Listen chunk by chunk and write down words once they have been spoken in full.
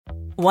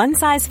One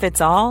size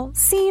fits all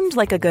seemed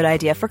like a good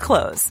idea for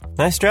clothes.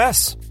 Nice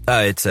dress.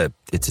 It's a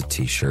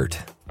t-shirt.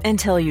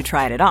 Until you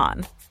tried it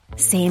on.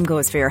 Same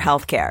goes for your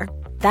healthcare.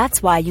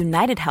 That's why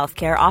United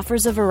Healthcare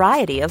offers a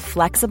variety of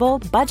flexible,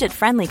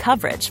 budget-friendly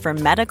coverage for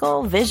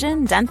medical,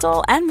 vision,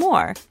 dental, and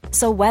more.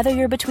 So whether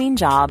you're between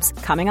jobs,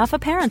 coming off a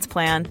parent's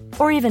plan,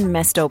 or even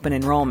missed open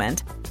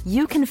enrollment,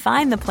 you can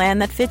find the plan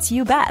that fits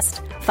you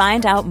best.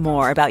 Find out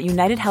more about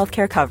United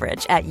Healthcare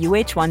coverage at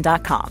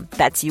uh1.com.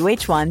 That's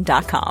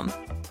uh1.com.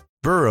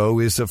 Burrow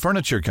is a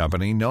furniture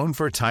company known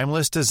for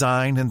timeless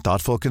design and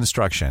thoughtful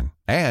construction,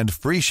 and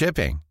free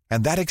shipping,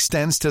 and that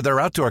extends to their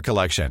outdoor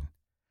collection.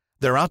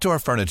 Their outdoor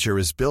furniture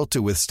is built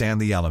to withstand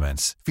the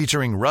elements,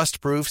 featuring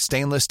rust-proof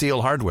stainless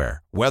steel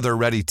hardware,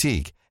 weather-ready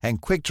teak, and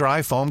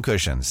quick-dry foam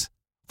cushions.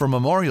 For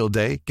Memorial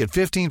Day, get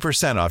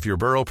 15% off your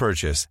Burrow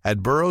purchase at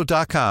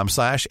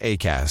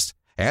burrow.com/ACAST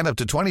and up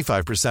to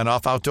 25%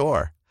 off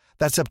outdoor.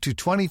 That's up to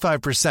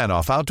 25%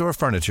 off outdoor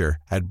furniture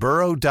at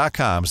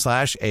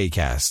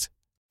burrow.com/ACAST.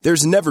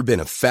 There's never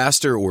been a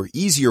faster or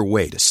easier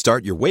way to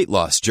start your weight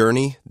loss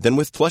journey than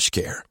with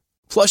PlushCare.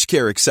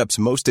 PlushCare accepts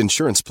most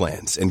insurance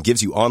plans and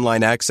gives you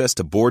online access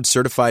to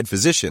board-certified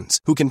physicians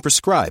who can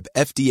prescribe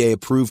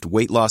FDA-approved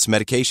weight loss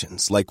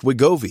medications like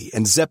Wegovy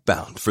and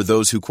Zepbound for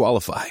those who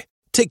qualify.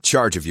 Take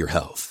charge of your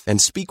health and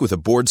speak with a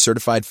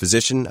board-certified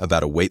physician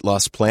about a weight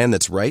loss plan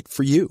that's right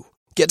for you.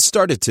 Get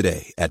started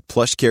today at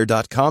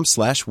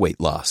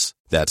plushcare.com/weight-loss.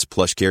 That's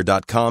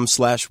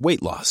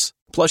plushcare.com/weight-loss.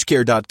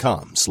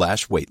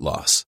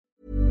 plushcare.com/weight-loss.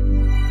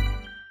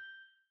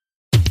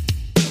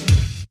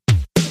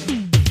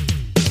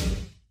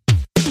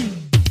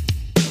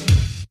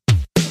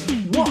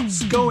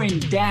 What's going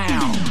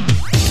down?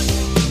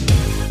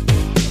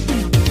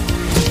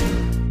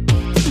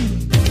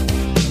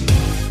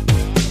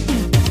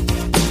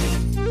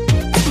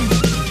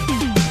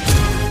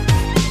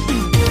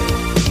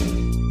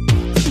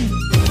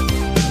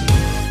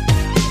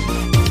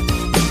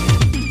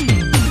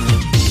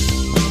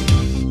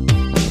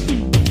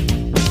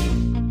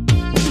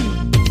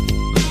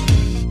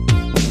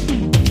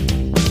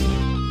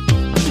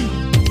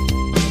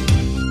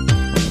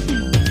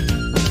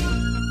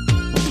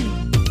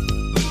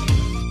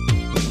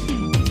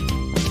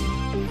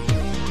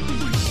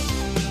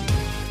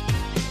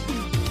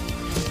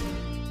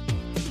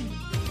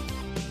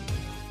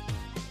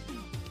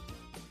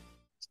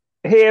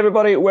 Hey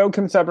everybody,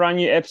 welcome to a brand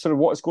new episode of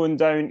What's Going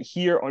Down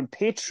here on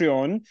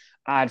Patreon,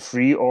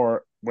 ad-free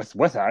or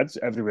with ads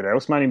everywhere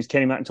else. My name is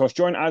Kenny McIntosh,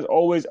 joined as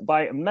always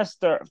by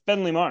Mr.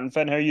 Finlay Martin.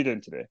 Finn, how are you doing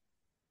today?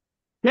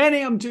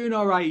 Kenny, I'm doing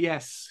all right,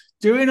 yes.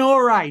 Doing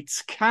all right.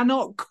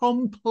 Cannot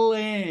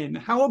complain.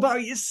 How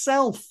about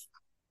yourself?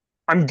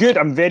 I'm good.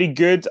 I'm very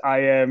good. So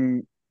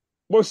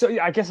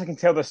I guess I can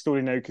tell this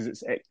story now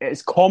because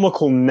it's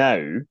comical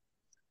now,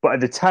 but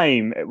at the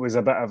time it was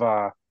a bit of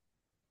a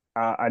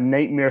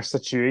nightmare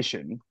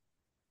situation.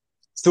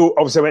 So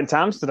obviously I went to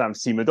Amsterdam to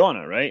see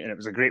Madonna, right? And it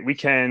was a great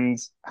weekend,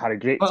 had a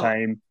great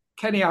time.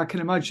 Kenny, I can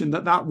imagine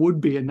that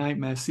would be a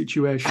nightmare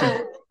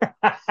situation.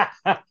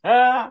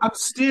 I'm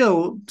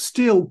still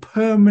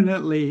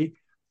permanently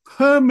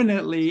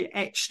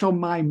etched on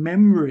my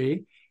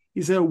memory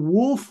is a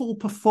woeful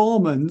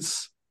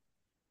performance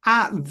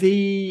at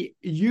the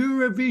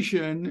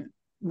Eurovision.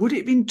 Would it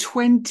have been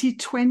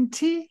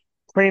 2020?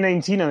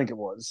 2019, I think it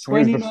was.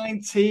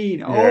 2019.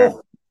 Yeah.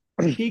 Oh,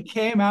 he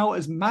came out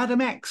as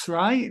Madam X,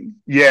 right?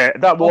 Yeah,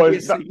 that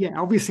was...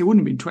 Obviously it wouldn't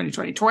have been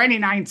 2020.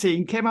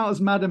 2019 came out as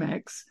Madam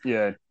X.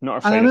 Yeah,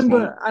 not a And I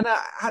remember, moment.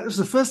 it was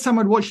the first time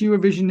I'd watched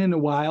Eurovision in a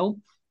while.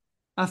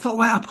 I thought,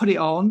 well, I put it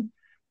on.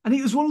 And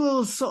it was one of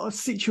those sort of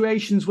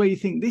situations where you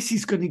think, this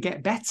is going to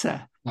get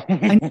better.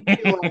 And you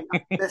feel like,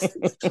 I've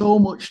invested so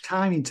much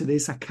time into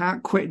this, I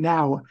can't quit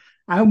now.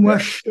 And I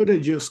should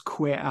have just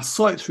quit. I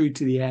saw it through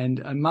to the end.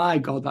 And my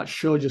God, that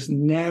show just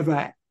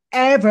never,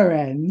 ever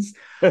ends.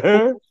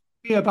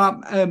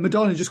 About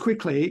Madonna, just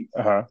quickly,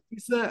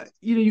 is that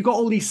you got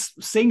all these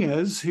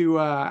singers who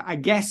are, I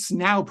guess,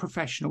 now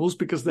professionals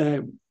because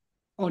they're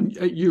on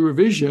at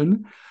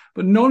Eurovision,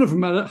 but none of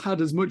them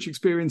had as much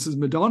experience as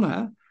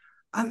Madonna,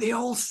 and they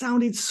all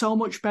sounded so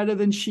much better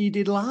than she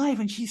did live.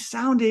 And she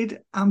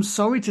sounded, I'm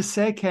sorry to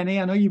say, Kenny,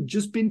 I know you've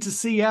just been to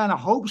see her, and I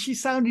hope she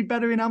sounded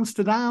better in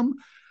Amsterdam,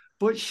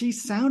 but she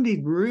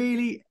sounded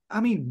really,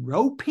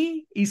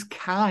 ropey is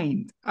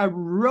kind.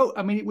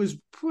 It was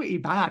pretty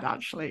bad,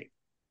 actually.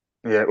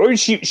 Yeah, well,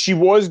 she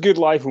was good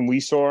live when we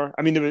saw her.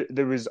 I mean,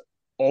 there was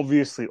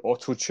obviously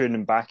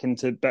auto-tuning back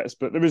into bits,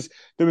 but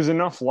there was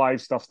enough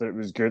live stuff that it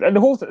was good. And the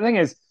whole thing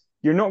is,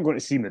 you're not going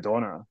to see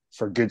Madonna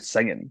for good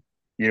singing.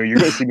 You're going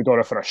to see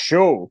Madonna for a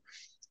show.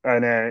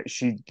 And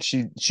she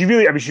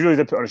really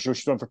did put on a show.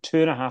 She was on for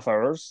 2.5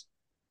 hours,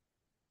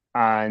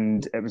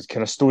 and it was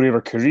kind of story of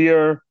her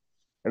career.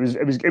 It was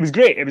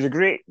great. It was a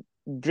great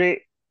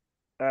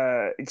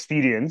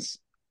experience.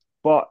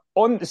 But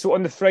on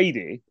the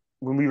Friday,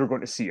 when we were going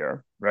to see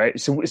her, right?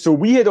 So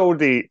we had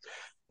already,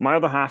 my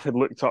other half had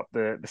looked up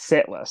the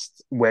set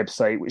list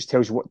website, which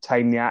tells you what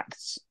time the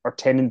acts are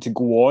tending to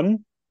go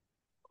on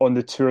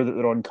the tour that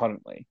they're on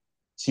currently.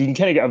 So you can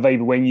kind of get a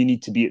vibe of when you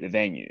need to be at the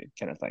venue,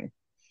 kind of thing.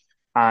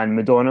 And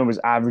Madonna was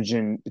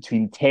averaging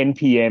between 10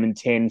 p.m. and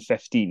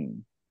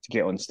 10:15 to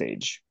get on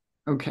stage.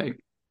 Okay.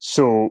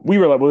 So we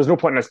were like, well, there's no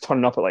point in us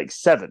turning up at like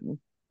 7.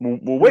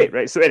 We'll wait,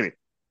 right? So anyway,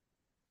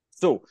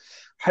 so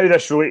how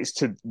this relates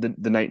to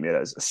the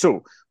nightmare is,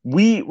 so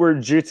we were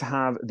due to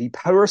have the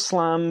Power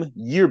Slam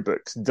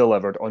yearbooks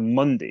delivered on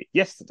Monday,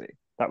 yesterday.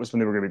 That was when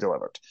they were going to be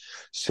delivered.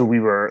 So we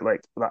were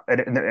like,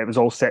 it was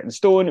all set in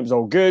stone. It was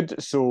all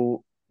good.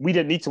 So we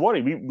didn't need to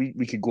worry.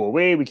 We could go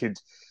away. We could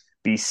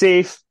be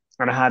safe.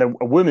 And I had a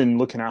woman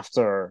looking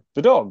after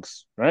the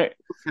dogs, right?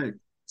 Okay.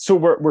 So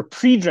we're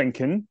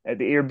pre-drinking at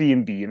the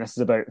Airbnb, and this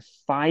is about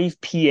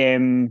 5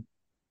 p.m.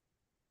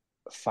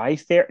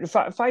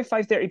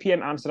 5:30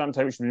 p.m. Amsterdam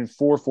time, which would be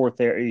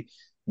 4:30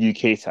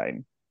 UK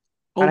time.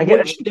 On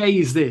which day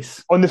is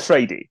this? On the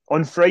Friday.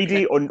 On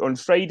Friday, Okay. on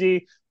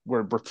Friday,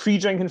 we're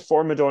pre-drinking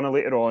for Madonna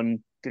later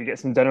on, going to get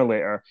some dinner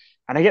later.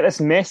 And I get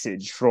this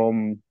message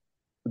from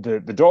the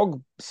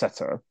dog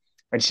sitter,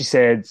 and she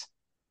said,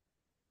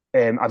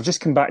 I've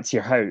just come back to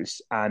your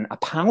house and a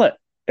pallet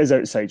is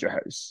outside your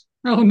house.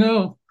 Oh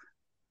no.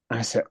 And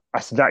I said,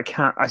 that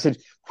can't. I said,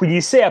 when you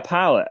say a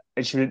pallet,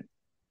 and she went,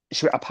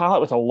 a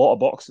pallet with a lot of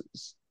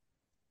boxes.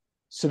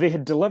 So they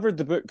had delivered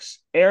the books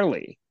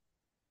early.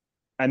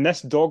 And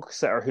this dog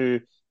sitter,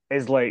 who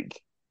is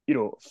like,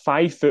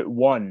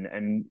 5'1"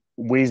 and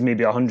weighs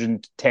maybe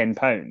 110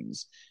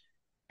 pounds,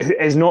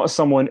 is not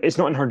someone, it's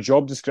not in her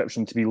job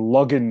description to be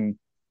lugging,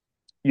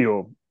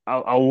 a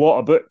lot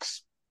of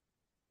books.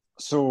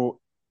 So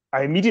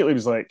I immediately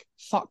was like,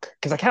 fuck,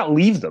 because I can't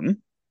leave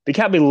them. They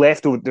can't be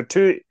left over. They're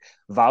too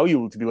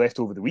valuable to be left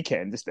over the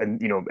weekend.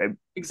 And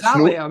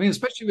exactly. I mean,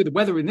 especially with the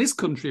weather in this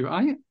country,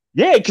 right?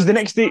 Yeah, because the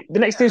next day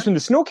is when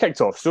the snow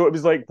kicked off. So it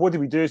was like, what do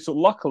we do? So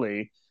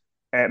luckily,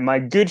 my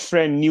good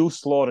friend Neil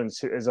Slawrence,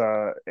 who is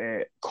a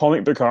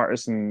comic book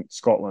artist in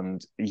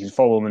Scotland, you can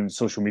follow him on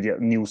social media,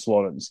 Neil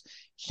Slawrence.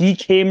 He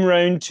came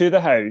round to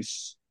the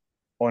house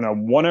on a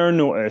 1 hour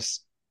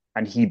notice,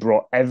 and he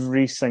brought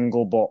every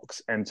single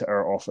box into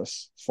our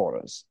office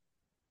for us.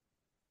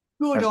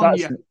 Good on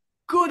you.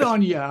 Good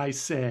on you, I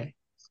say.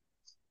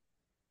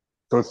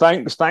 So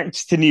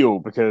thanks to Neil,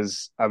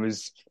 because I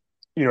was,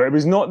 it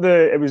was not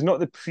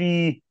the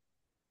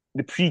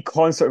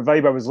pre-concert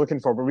vibe I was looking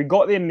for, but we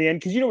got there in the end,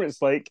 because you know what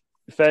it's like,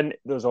 Finn,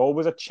 there's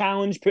always a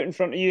challenge put in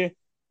front of you,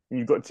 and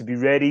you've got to be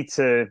ready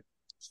to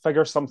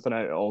figure something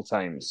out at all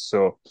times.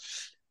 So,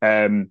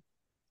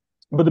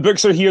 but the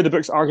books are here. The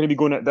books are going to be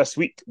going out this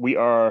week. We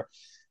are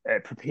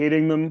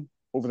preparing them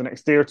over the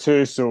next day or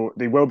two, so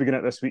they will be going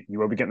out this week. You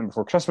will be getting them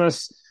before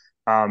Christmas.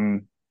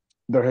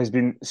 There has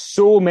been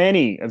so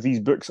many of these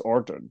books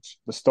ordered.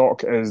 The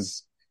stock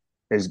is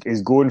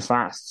going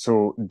fast.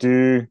 So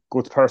do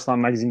go to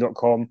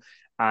powerslammagazine.com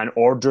and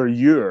order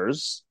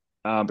yours,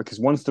 because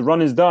once the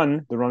run is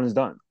done, the run is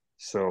done.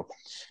 So,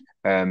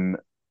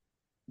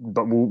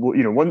 but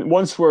we'll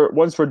once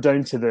we're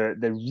down to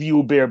the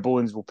real bare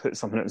bones, we'll put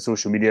something out on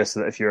social media, so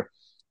that if you're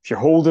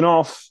holding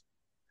off,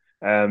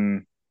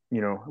 we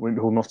won't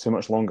be holding off too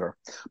much longer.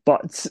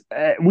 But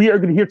we are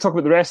going to talk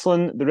about the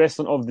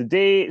wrestling of the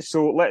day.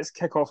 So let's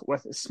kick off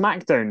with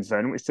SmackDown,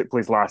 Finn, which took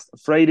place last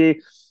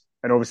Friday.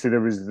 And obviously there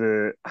was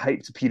the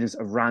hyped appearance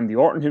of Randy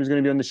Orton, who was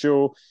going to be on the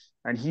show.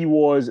 And he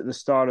was at the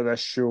start of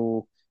this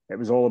show. It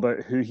was all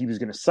about who he was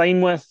going to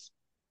sign with.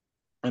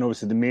 And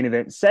obviously the main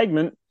event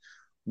segment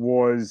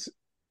was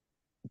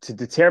to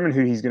determine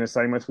who he's going to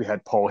sign with. We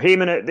had Paul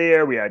Heyman out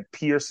there. We had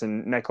Pierce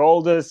and Nick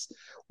Aldis.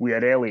 We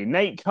had LA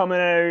Knight coming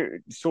out.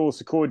 Solo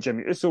Sikoa,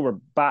 Jimmy Uso were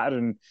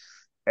battering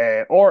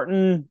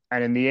Orton.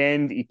 And in the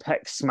end, he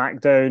picks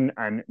SmackDown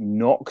and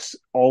knocks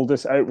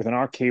Aldis out with an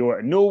RKO out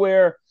of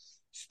nowhere.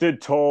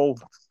 Stood tall,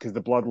 because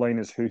the bloodline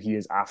is who he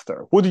is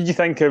after. What did you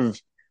think of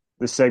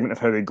the segment of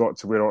how they got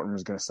to where Orton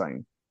was going to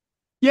sign?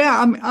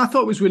 Yeah, I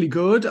thought it was really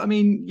good. I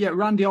mean, yeah,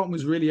 Randy Orton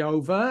was really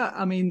over.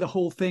 I mean, the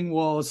whole thing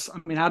was,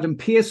 Adam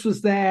Pearce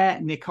was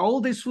there, Nick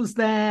Aldis was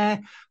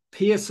there.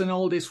 Pearce and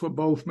Aldis were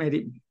both made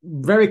it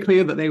very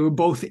clear that they were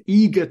both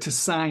eager to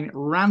sign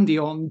Randy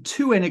Orton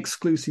to an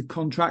exclusive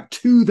contract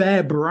to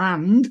their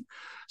brand.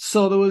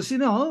 So there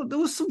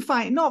was some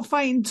fighting, not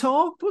fighting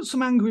talk, but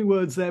some angry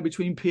words there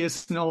between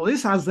Pearce and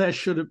Aldis, as they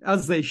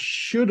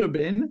should have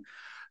been.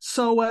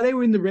 So they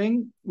were in the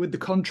ring with the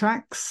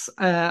contracts,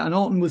 and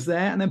Orton was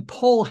there, and then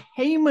Paul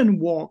Heyman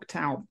walked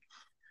out.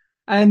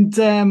 And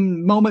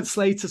moments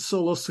later,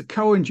 Solo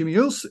Sikoa and Jimmy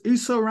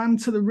Uso ran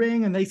to the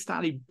ring, and they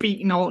started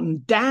beating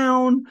Orton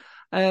down.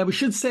 We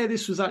should say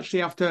this was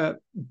actually after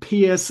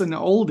Pearce and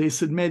Aldis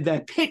had made their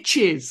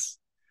pitches.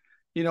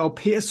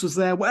 Pearce was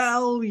there,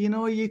 well,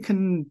 you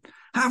can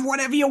have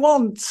whatever you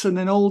want. And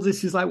then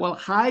Aldis is like, well,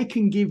 I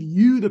can give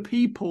you the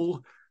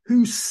people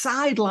who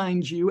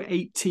sidelined you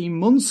 18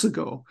 months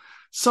ago.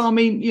 So,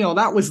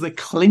 that was the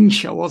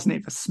clincher, wasn't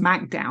it, for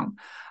SmackDown?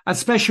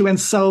 Especially when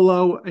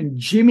Solo and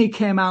Jimmy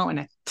came out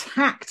and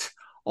attacked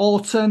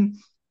Orton.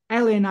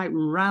 LA Knight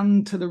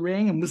ran to the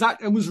ring and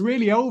was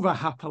really over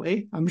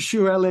happily. I'm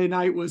sure LA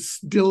Knight was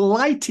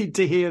delighted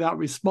to hear that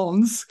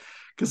response,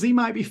 because he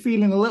might be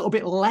feeling a little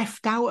bit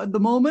left out at the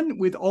moment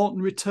with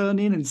Orton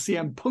returning and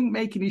CM Punk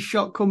making his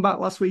shock comeback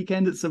last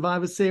weekend at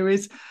Survivor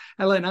Series.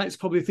 LA Knight's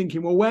probably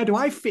thinking, well, where do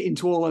I fit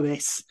into all of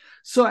this?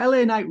 So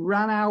LA Knight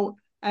ran out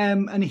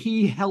and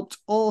he helped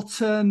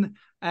Orton,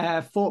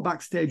 fought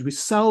backstage with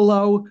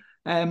Solo.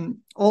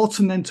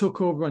 Orton then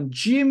took over on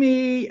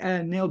Jimmy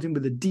and nailed him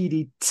with a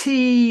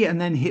DDT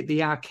and then hit the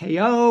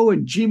RKO,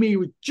 and Jimmy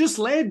was just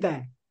laid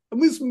there and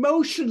was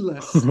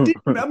motionless.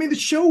 The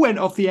show went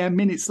off the air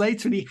minutes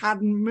later and he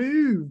hadn't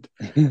moved.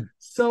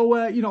 So,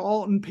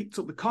 Orton picked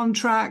up the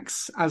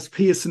contracts as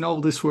Pearce and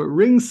Aldis were at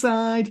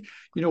ringside.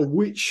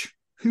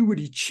 Who would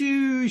he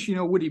choose?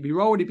 Would he be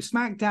Raw? Would he be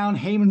SmackDown?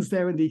 Heyman's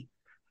there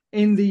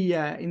in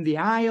the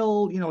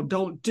aisle.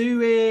 Don't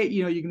do it.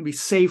 You're going to be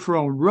safer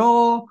on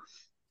Raw.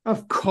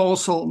 Of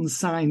course, Orton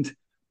signed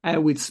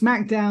with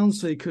SmackDown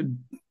so he could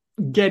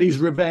get his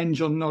revenge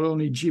on not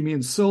only Jimmy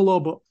and Solo,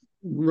 but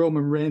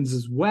Roman Reigns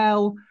as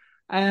well.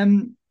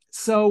 Orton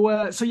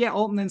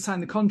then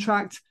signed the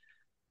contract,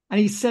 and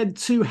he said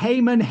to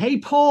Heyman, "Hey,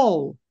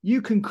 Paul,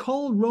 you can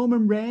call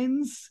Roman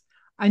Reigns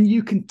and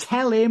you can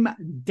tell him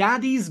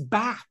Daddy's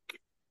back."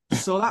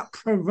 So that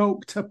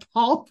provoked a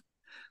pop.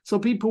 So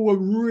people were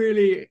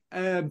really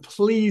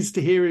pleased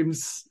to hear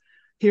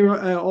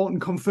Orton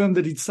confirm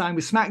that he'd signed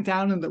with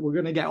SmackDown and that we're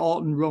going to get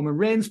Orton Roman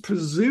Reigns,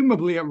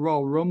 presumably at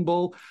Royal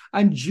Rumble.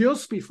 And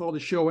just before the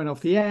show went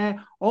off the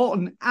air,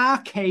 Orton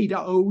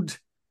RKO'd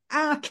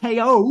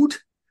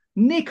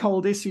Nick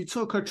Aldis, who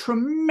took a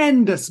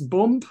tremendous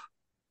bump.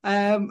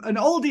 And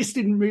Aldis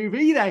didn't move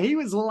either. He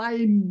was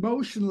lying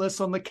motionless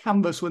on the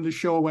canvas when the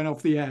show went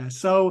off the air.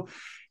 So,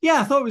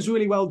 yeah, I thought it was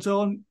really well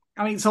done.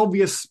 I mean, it's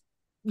obvious,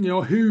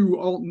 who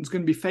Orton's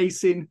going to be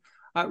facing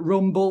at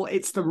Rumble.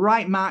 It's the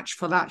right match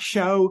for that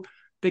show,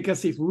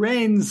 because if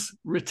Reigns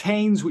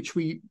retains, which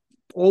we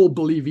all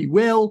believe he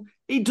will,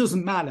 it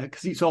doesn't matter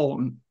because it's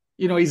Orton.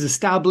 He's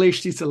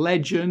established, he's a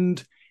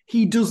legend.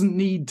 He doesn't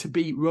need to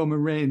beat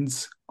Roman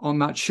Reigns on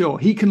that show.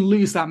 He can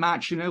lose that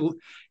match and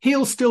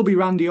he'll still be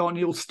Randy Orton,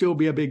 he'll still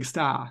be a big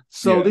star.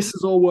 So This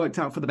has all worked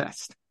out for the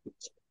best.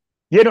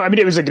 Yeah, no, I mean,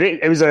 it was a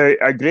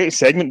great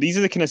segment. These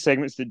are the kind of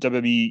segments that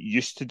WWE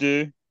used to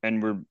do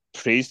and were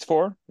praised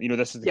for.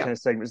 This is the kind of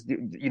segments,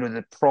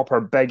 the proper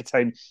big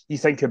time. You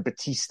think of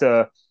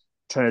Batista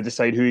trying to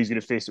decide who he's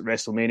going to face at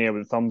WrestleMania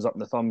with the thumbs up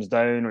and the thumbs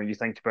down, or you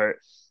think about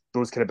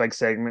those kind of big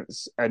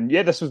segments. And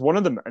yeah, this was one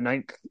of them. And I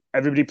think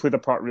everybody played their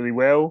part really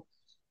well.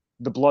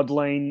 The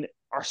Bloodline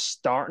are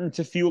starting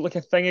to feel like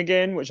a thing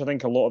again, which I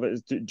think a lot of it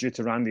is due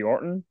to Randy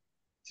Orton,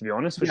 to be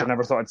honest, which I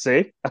never thought I'd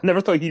say. I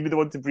never thought he'd be the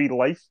one to breathe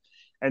life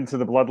into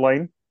the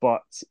Bloodline,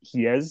 but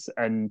he is.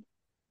 And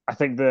I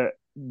think that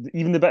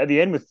even the bit at the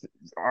end with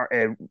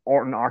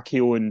Orton,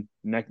 RKO, and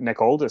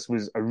Nick Aldis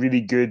was a really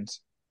good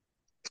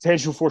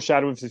potential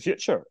foreshadowing for the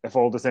future. If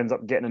Aldis ends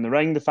up getting in the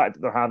ring, the fact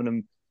that they're having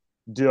him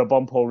do a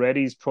bump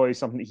already is probably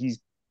something that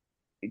he's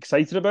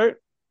excited about.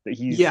 That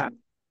he's,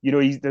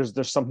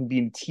 there's something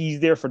being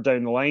teased there for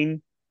down the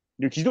line.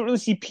 Because you don't really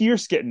see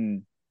Pearce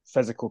getting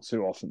physical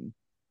too often.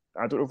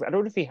 I don't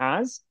know if he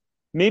has.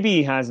 Maybe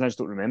he has, and I just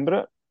don't remember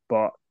it.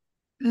 But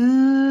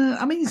I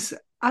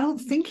don't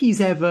think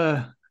he's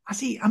ever.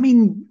 Was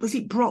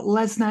it Brock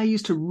Lesnar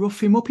used to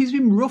rough him up? He's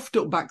been roughed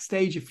up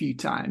backstage a few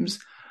times,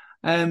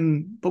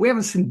 but we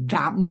haven't seen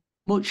that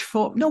much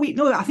for. No,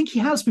 I think he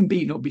has been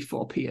beaten up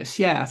before, Pearce.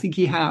 Yeah, I think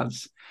he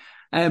has.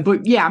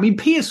 But yeah,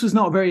 Pearce was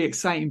not a very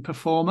exciting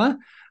performer.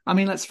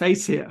 Let's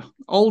face it,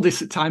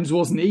 Aldis at times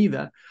wasn't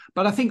either.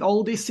 But I think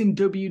Aldis in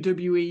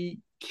WWE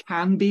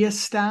can be a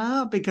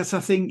star because I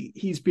think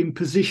he's been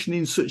positioned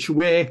in such a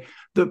way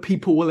that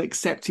people will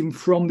accept him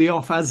from the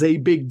off as a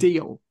big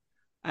deal.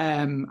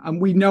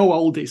 And we know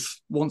Aldis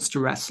wants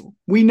to wrestle.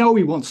 We know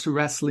he wants to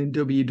wrestle in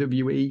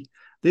WWE.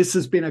 This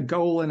has been a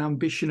goal and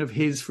ambition of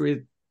his for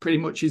pretty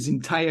much his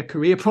entire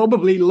career,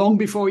 probably long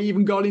before he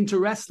even got into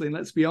wrestling,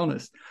 let's be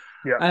honest.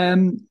 Yeah.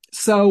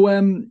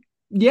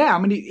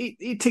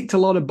 It ticked a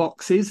lot of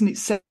boxes and it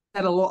set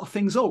a lot of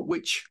things up,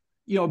 which,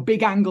 a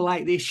big angle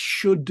like this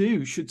should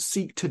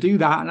seek to do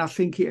that. And I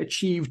think it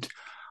achieved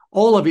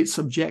all of its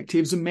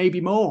objectives and maybe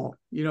more,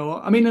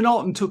 and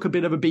Orton took a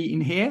bit of a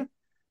beating here.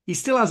 We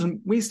still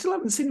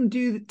haven't seen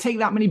him take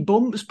that many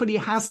bumps, but he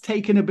has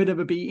taken a bit of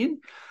a beating.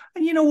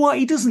 And you know what?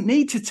 He doesn't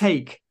need to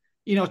take,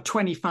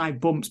 25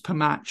 bumps per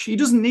match. He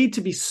doesn't need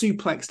to be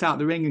suplexed out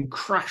the ring and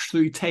crash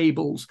through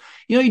tables.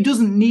 He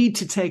doesn't need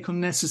to take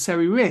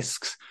unnecessary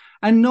risks.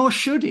 And nor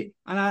should he.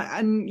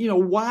 And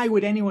why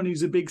would anyone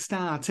who's a big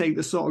star take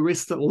the sort of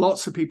risks that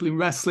lots of people in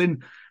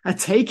wrestling are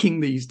taking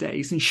these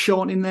days and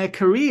shortening their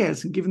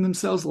careers and giving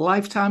themselves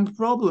lifetime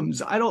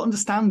problems? I don't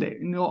understand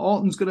it.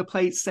 Orton's going to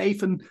play it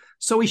safe, and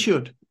so he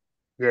should.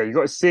 Yeah, you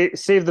got to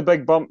save the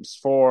big bumps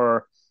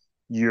for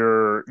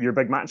your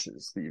big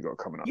matches that you've got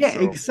coming up. Yeah,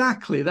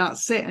 exactly.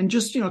 That's it. And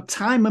just,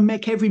 time and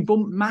make every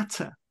bump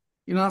matter.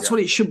 That's what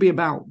it should be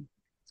about.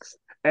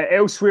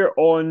 Elsewhere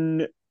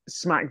on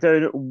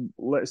SmackDown,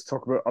 let's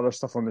talk about other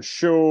stuff on the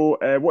show.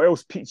 What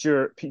else piqued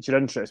your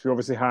interest? We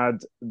obviously had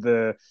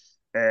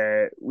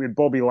we had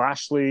Bobby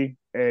Lashley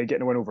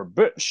getting a win over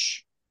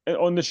Butch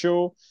on the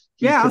show.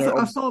 Yeah,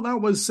 I thought that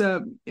was,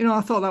 I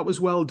thought that was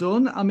well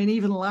done. I mean,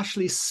 even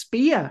Lashley's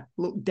spear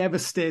looked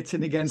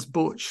devastating against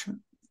Butch,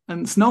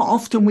 and it's not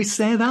often we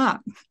say that.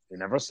 We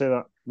never say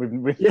that.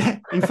 Yeah,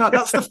 in fact,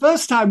 that's the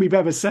first time we've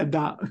ever said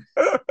that.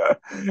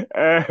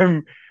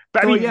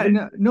 But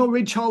so, no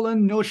Ridge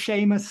Holland, no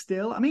Sheamus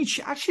still. I mean,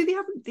 actually,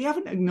 they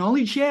haven't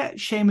acknowledged yet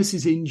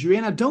Sheamus's injury,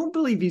 and I don't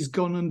believe he's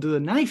gone under the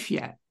knife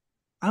yet.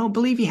 I don't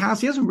believe he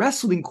has. He hasn't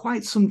wrestled in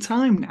quite some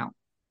time now.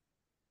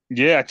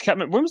 Yeah, I can't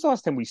remember. When was the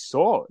last time we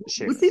saw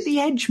Sheamus? Was it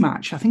the Edge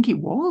match? I think it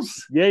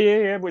was.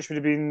 Yeah, which would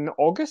have been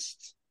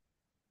August.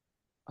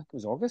 I think it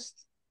was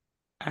August.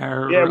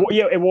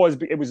 It was.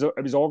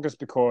 It was August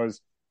because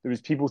there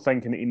was people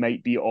thinking that he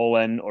might be all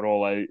in or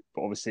all out,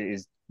 but obviously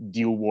his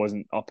deal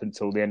wasn't up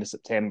until the end of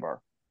September,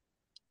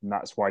 and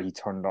that's why he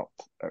turned up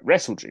at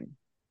WrestleDream.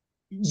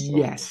 So,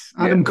 yes,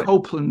 Adam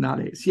Copeland, that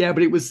is. Yeah,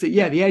 but it was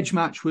the Edge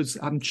match was,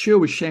 I'm sure,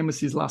 was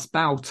Sheamus's last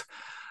bout,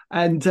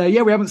 and we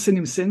haven't seen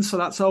him since. So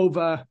that's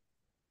over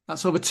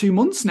 2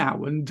 months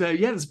now, and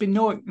there's been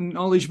no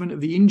acknowledgement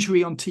of the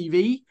injury on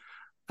TV.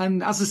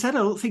 And as I said, I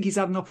don't think he's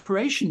had an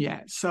operation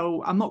yet.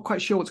 So I'm not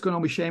quite sure what's going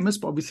on with Sheamus,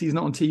 but obviously he's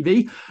not on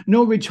TV.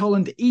 No Ridge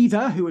Holland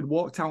either, who had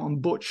walked out on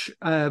Butch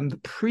the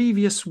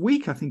previous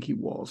week, I think it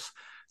was.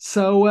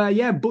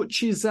 So,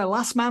 Butch is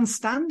last man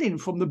standing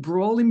from the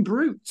Brawling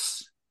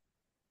Brutes.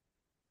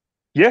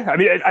 Yeah, I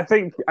mean, I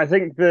think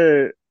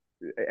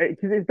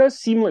it does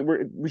seem like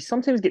we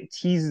sometimes get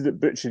teases that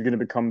Butch is going to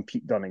become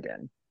Pete Dunne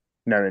again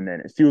now and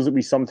then. It feels like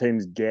we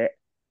sometimes get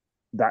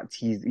that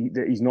tease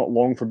that he's not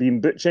long for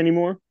being Butch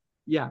anymore.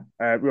 Yeah.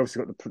 We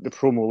obviously got the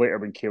promo later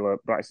when Kayla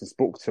Braxton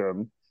spoke to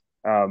him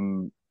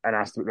and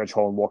asked about Ridge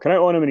Holland walking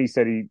out on him, and he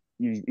said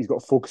he's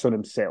got to focus on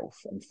himself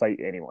and fight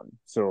anyone.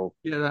 So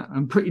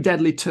and Pretty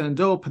Deadly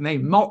turned up and they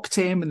mocked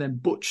him, and then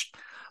Butch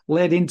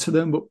led into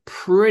them, but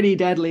Pretty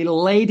Deadly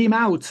laid him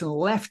out and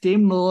left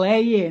him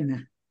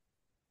laying.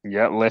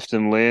 Yeah, left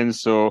him laying.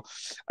 So,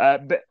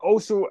 but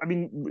also, I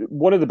mean,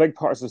 one of the big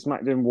parts of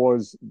SmackDown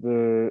was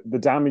the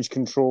Damage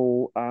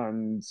Control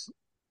and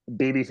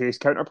babyface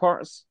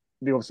counterparts.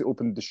 They obviously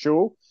opened the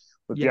show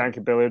with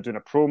Bianca Belair doing a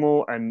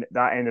promo, and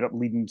that ended up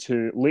leading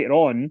to, later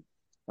on,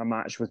 a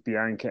match with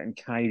Bianca and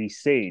Kairi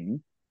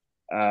Sane.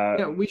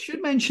 We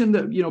should mention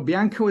that,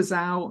 Bianca was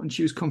out and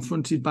she was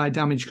confronted by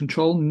Damage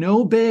Control.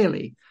 No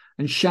Bayley,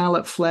 and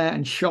Charlotte Flair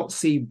and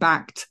Shotzi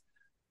backed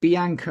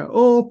Bianca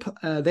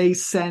up. They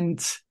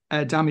sent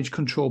Damage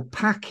Control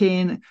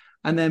packing,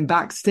 and then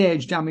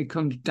backstage,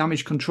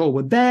 Damage Control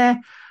were there.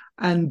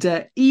 And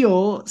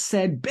Io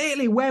said,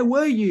 "Bayley, where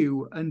were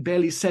you?" And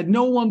Bayley said,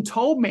 "No one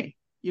told me.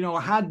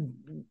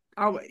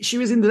 She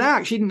was in the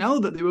dark. She didn't know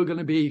that they were going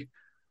to be,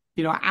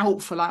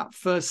 out for that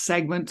first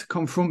segment to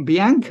confront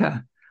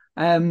Bianca."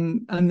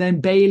 And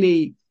then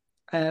Bayley,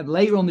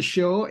 later on the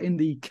show, in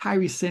the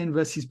Kairi Sane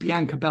versus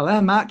Bianca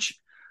Belair match,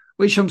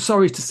 which I'm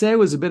sorry to say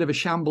was a bit of a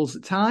shambles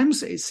at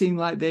times. It seemed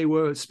like they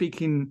were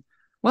speaking...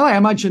 Well, I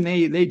imagine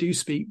they do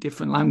speak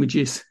different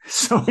languages.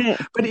 So,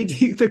 but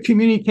the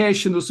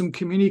communication, there's some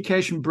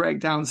communication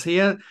breakdowns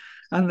here.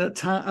 And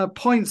at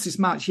points, this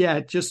match,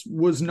 just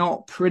was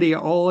not pretty at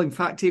all. In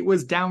fact, it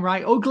was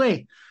downright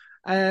ugly.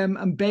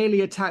 And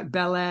Bayley attacked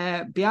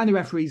Belair behind the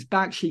referee's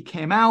back. She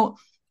came out,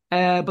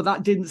 but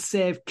that didn't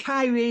save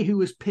Kairi, who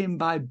was pinned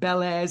by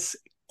Belair's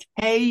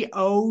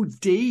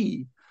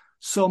KOD.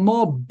 So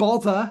more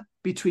bother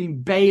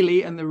between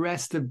Bayley and the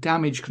rest of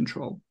Damage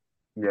Control.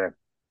 Yeah.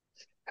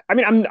 I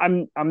mean,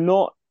 I'm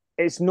not.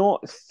 It's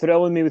not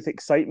thrilling me with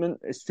excitement.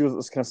 It feels like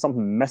there's kind of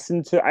something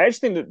missing to it. I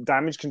actually think that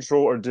Damage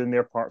Control are doing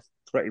their part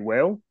pretty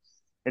well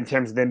in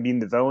terms of them being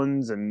the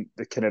villains and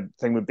the kind of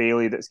thing with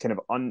Bayley that's kind of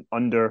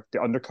under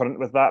the undercurrent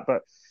with that.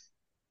 But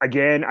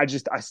again, I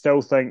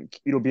still think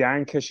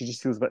Bianca, she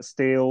just feels a bit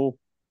stale.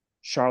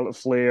 Charlotte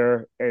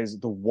Flair is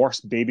the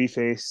worst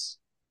babyface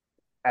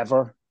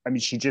ever. I mean,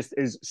 she just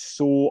is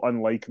so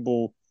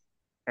unlikable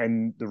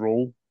in the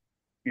role.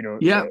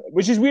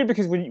 Which is weird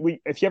because when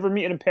if you ever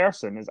meet her in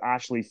person as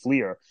Ashley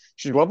Flair,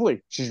 she's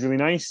lovely, she's really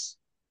nice,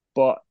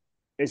 but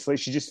it's like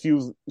she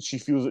feels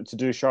it to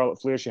do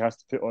Charlotte Flair. She has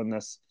to put on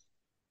this,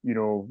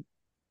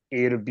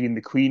 air of being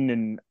the queen,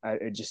 and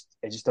it just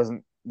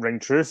doesn't ring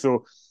true.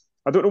 So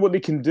I don't know what they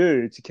can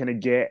do to kind of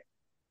get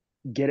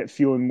it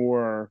feeling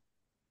more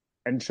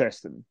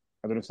interesting.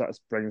 I don't know if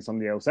that's bringing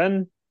somebody else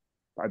in.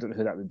 I don't know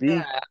who that would be.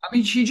 Yeah, I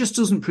mean, she just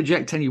doesn't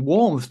project any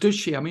warmth, does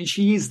she? I mean,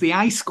 she is the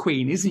Ice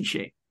Queen, isn't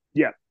she?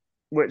 Yeah,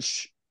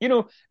 which,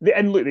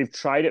 and look, they've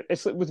tried it.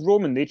 It's like with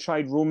Roman. They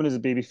tried Roman as a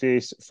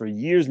babyface for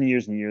years and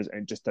years and years,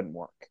 and it just didn't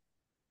work.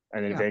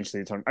 And then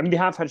eventually they turned... I mean, they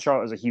have had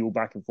Charlotte as a heel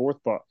back and forth,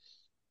 but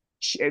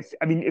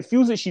it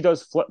feels like she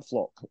does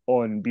flip-flop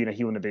on being a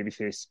heel and a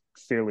babyface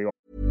fairly often.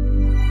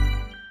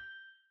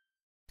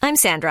 I'm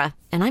Sandra,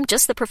 and I'm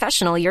just the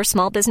professional your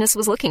small business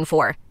was looking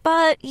for.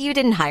 But you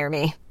didn't hire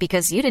me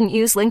because you didn't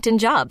use LinkedIn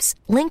Jobs.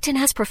 LinkedIn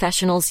has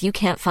professionals you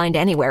can't find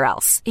anywhere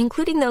else,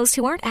 including those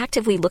who aren't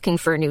actively looking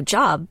for a new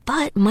job,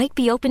 but might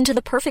be open to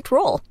the perfect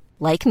role,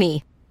 like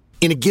me.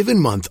 In a given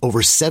month,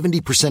 over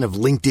 70% of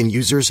LinkedIn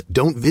users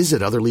don't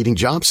visit other leading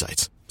job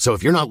sites. So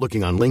if you're not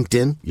looking on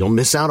LinkedIn, you'll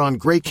miss out on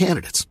great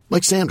candidates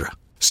like Sandra.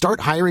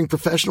 Start hiring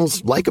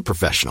professionals like a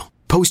professional.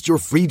 Post your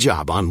free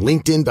job on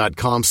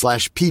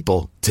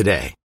linkedin.com/people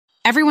today.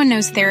 Everyone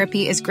knows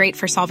therapy is great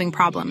for solving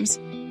problems,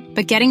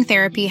 but getting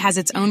therapy has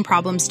its own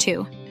problems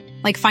too,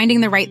 like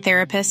finding the right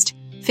therapist,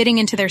 fitting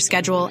into their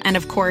schedule, and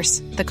of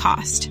course, the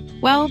cost.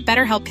 Well,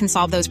 BetterHelp can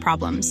solve those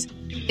problems.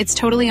 It's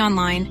totally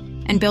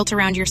online and built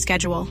around your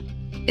schedule.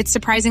 It's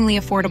surprisingly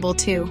affordable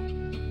too.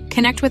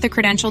 Connect with a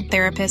credentialed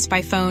therapist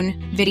by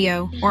phone,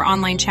 video, or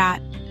online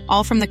chat,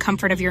 all from the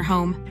comfort of your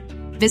home.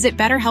 Visit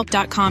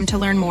BetterHelp.com to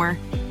learn more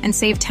and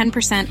save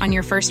 10% on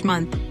your first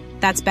month.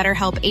 That's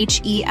BetterHelp,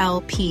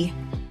 H-E-L-P.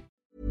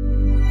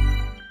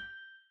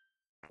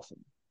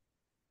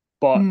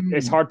 But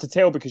it's hard to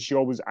tell because she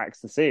always acts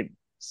the same.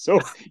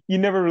 So you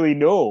never really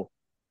know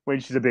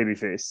when she's a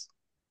babyface.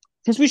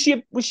 Because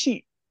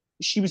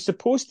she was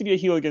supposed to be a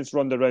heel against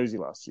Ronda Rousey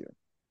last year.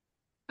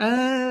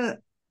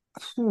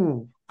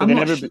 I'm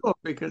not sure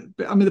because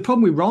the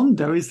problem with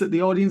Ronda is that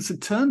the audience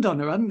had turned on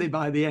her, hadn't they,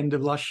 by the end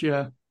of last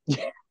year?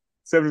 Yeah.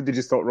 So everybody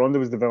just thought Ronda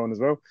was the villain as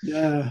well.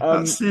 Yeah,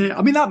 that's it.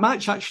 I mean, that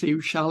match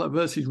actually, Charlotte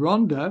versus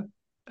Ronda,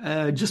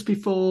 just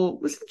before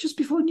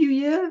New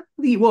Year?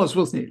 I think it was,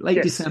 wasn't it?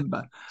 Late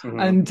December.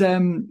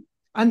 Mm-hmm.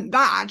 And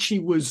that actually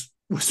was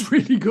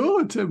really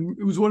good.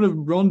 It was one of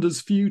Ronda's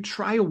few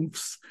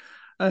triumphs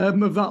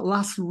of that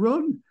last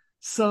run.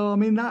 So I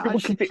mean, that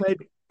actually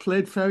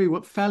played fairly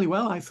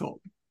well, I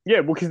thought.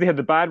 Yeah, well, because they had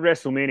the bad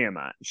WrestleMania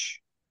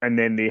match, and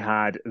then they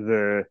had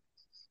the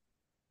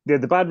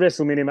bad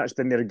WrestleMania match,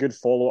 then they had a good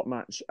follow-up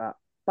match at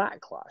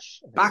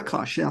Backlash.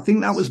 Backlash, yeah. I think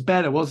that was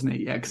better, wasn't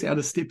it? Yeah, because they had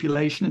a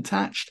stipulation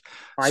attached.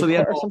 So they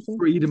had more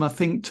freedom, I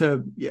think,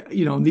 to,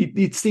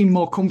 they'd seemed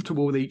more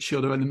comfortable with each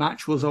other, and the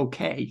match was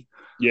okay.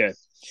 Yeah.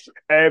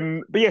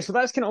 But yeah, so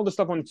that's kind of all the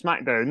stuff on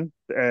SmackDown.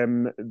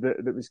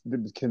 That was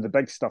kind of the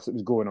big stuff that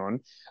was going on.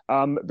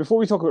 Before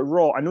we talk about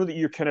Raw, I know that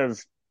you've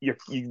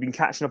been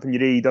catching up on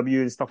your AEW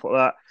and stuff like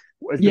that.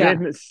 Is there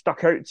anything that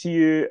stuck out to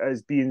you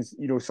as being,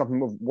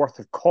 something worth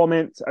of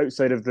comment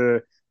outside of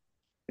the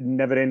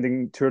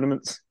never-ending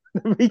tournaments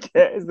that we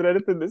get? Is there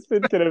anything that's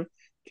been kind of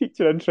piqued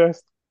your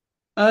interest?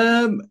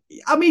 I've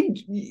got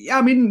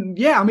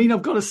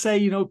to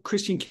say,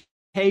 Christian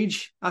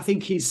Cage, I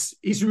think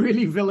he's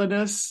really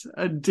villainous,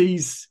 and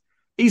he's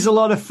a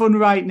lot of fun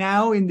right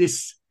now in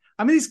this.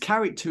 I mean, his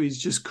character is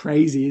just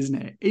crazy, isn't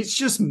it? It's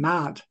just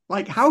mad.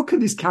 Like, how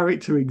could this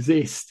character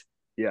exist?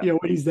 Yeah.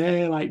 When he's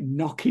there, like,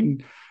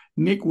 knocking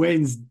Nick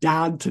Wayne's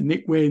dad to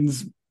Nick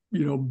Wayne's,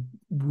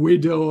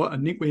 widow,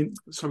 and Nick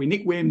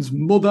Wayne's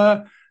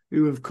mother,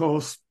 who, of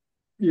course,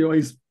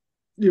 is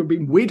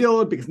being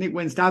widowed because Nick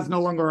Wayne's dad's no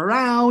longer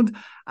around.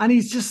 And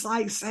he's just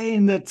like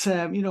saying that,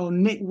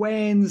 Nick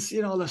Wayne's,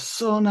 the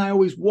son I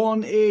always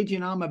wanted,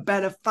 I'm a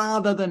better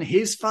father than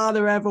his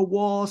father ever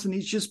was. And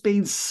he's just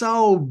been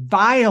so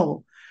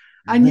vile.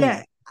 And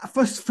yet,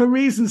 for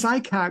reasons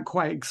I can't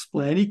quite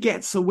explain, he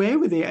gets away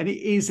with it, and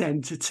it is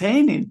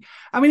entertaining.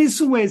 I mean, in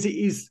some ways, it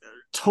is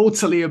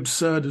totally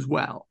absurd as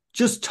well.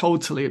 Just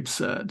totally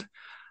absurd.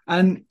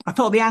 And I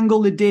thought the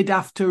angle they did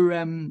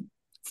after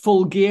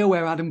Full Gear,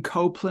 where Adam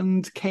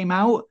Copeland came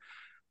out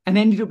and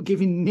ended up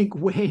giving Nick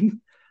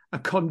Wayne a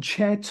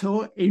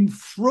concerto in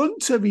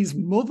front of his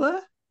mother.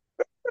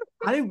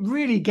 I didn't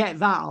really get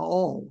that at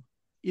all.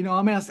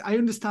 I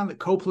understand that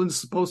Copeland's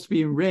supposed to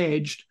be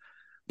enraged,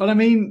 but I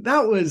mean,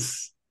 that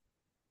was,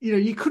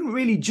 you couldn't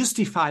really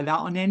justify that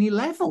on any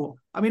level.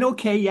 I mean,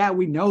 okay, yeah,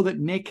 we know that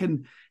Nick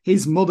and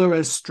his mother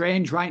are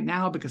strange right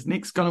now because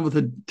Nick's gone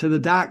over to the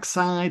dark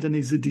side and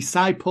he's a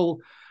disciple.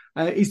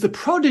 He's the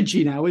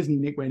prodigy now, isn't he,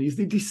 Nick Wayne? He's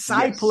the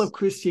disciple of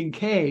Christian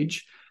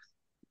Cage,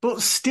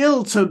 but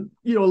still to,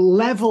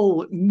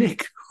 level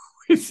Nick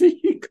with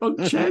the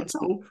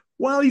concerto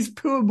while his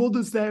poor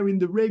mother's there in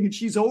the ring and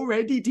she's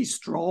already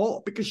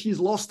distraught because she's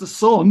lost a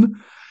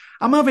son.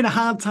 I'm having a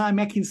hard time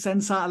making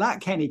sense out of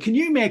that, Kenny. Can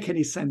you make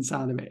any sense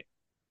out of it?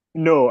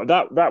 No,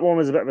 that one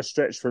was a bit of a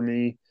stretch for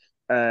me.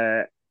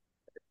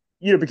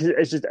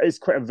 Because it's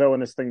quite a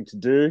villainous thing to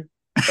do.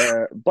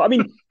 But I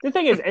mean, the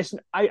thing is,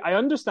 I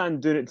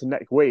understand doing it to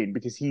Nick Wayne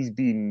because he's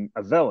been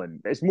a villain.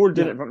 It's more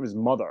doing it in front of his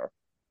mother.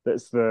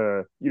 That's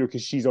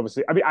because she's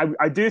obviously. I mean,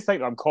 I do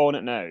think, I'm calling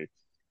it now.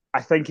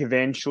 I think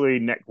eventually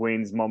Nick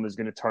Wayne's mum is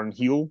going to turn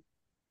heel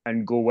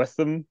and go with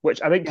them,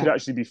 which I think could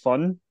actually be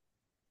fun.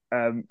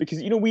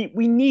 Because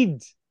we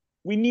need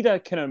a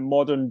kind of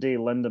modern day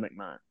Linda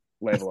McMahon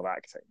level of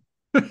acting.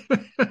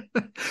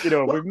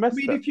 We've missed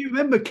it. If you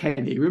remember,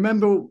 Kenny,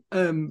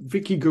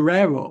 Vicky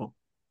Guerrero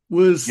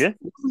was. Yeah.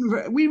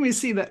 We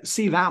didn't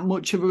see that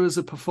much of her as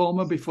a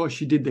performer before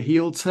she did the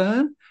heel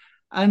turn,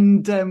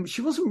 and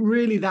she wasn't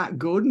really that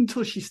good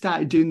until she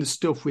started doing the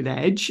stuff with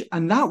Edge,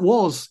 and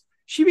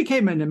she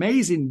became an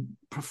amazing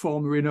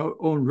performer in her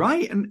own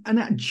right and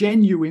a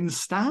genuine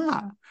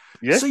star.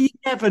 Yeah. So you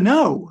never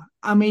know.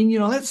 I mean,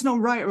 let's not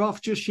write her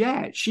off just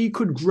yet. She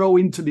could grow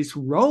into this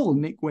role,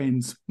 Nick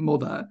Wayne's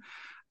mother,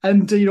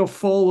 and,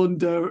 fall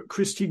under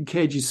Christian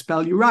Cage's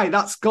spell. You're right.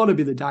 That's got to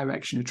be the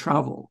direction of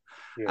travel.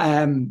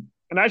 Yeah. And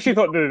I actually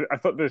thought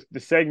the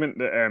segment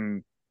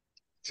that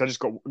So I just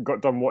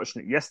got done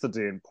watching it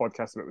yesterday and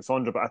podcasting it with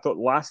Sandra, but I thought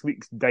last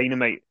week's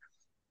Dynamite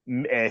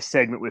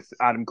segment with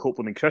Adam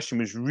Copeland and Christian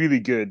was really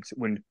good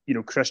when,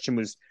 Christian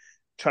was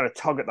trying to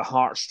tug at the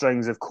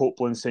heartstrings of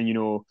Copeland, saying,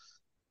 and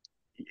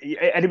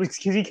it was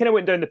because he kind of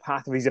went down the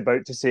path of he's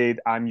about to say,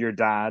 "I'm your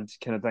dad,"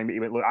 kind of thing, but he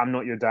went, "Look, I'm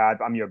not your dad,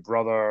 I'm your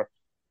brother.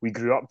 We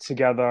grew up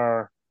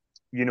together.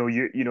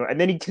 And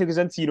then he kind of goes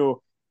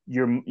into,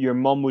 your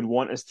mum would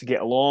want us to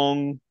get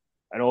along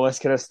and all this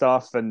kind of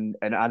stuff. And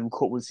Adam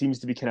Copeland seems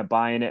to be kind of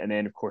buying it. And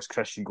then, of course,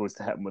 Christian goes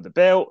to hit him with the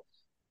belt.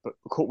 But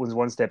Copeland's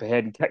one step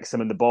ahead and kicks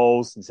him in the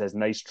balls and says,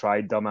 "Nice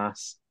try,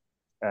 dumbass."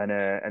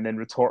 And then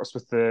retorts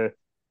with the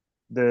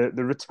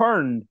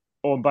return.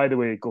 Oh, and by the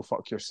way, go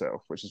fuck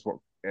yourself, which is what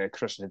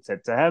Christian had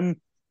said to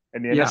him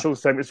in the initial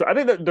segment. So I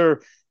think that they're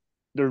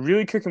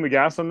really cooking the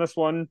gas on this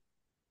one.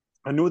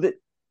 I know that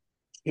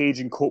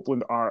Cage and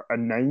Copeland are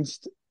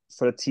announced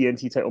for a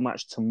TNT title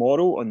match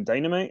tomorrow on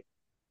Dynamite,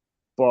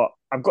 but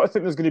I've got to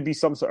think there's going to be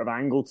some sort of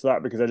angle to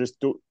that, because I just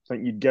don't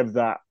think you'd give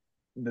that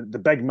the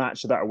big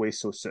match of that away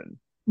so soon.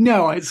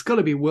 No, it's got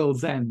to be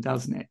World's End,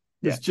 doesn't it?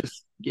 It's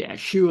just,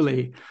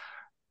 surely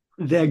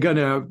they're going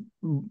to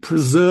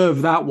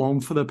preserve that one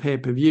for the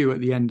pay-per-view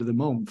at the end of the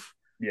month.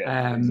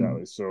 Yeah,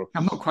 exactly. So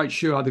I'm not quite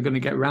sure how they're going to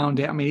get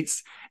around it. I mean,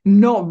 it's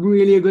not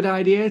really a good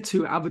idea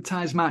to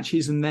advertise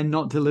matches and then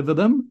not deliver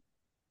them.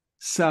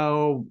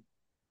 So,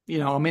 they're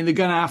going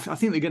to have, I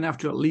think they're going to have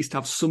to at least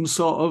have some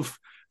sort of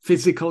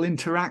physical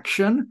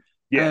interaction,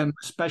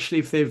 especially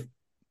if they've,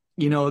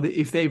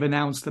 if they've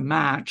announced the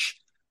match.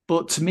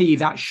 But to me,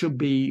 that should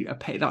be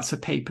that's a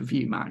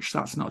pay-per-view match.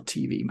 That's not a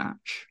TV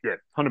match. Yeah,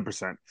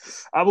 100%.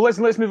 Well,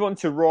 let's move on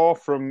to Raw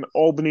from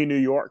Albany, New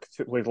York.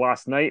 Took place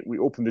last night. We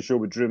opened the show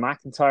with Drew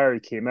McIntyre. He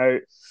came out,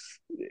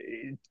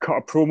 cut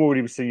a promo where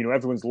he was saying,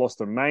 everyone's lost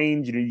their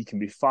mind. You can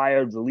be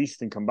fired,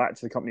 released, and come back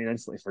to the company and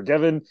instantly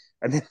forgiven.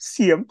 And then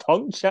CM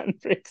Punk chatting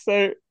breaks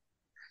out.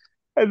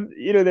 And,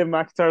 then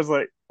McIntyre's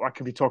like, well, I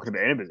could be talking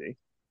about anybody.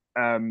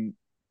 And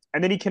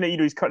then he kind of,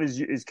 he's cutting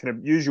his kind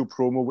of usual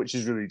promo, which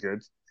is really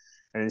good.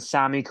 And then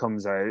Sammy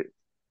comes out,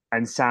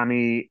 and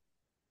Sammy,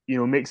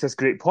 makes this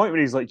great point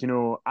where he's like,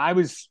 I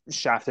was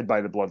shafted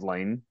by the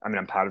bloodline. I mean,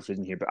 I'm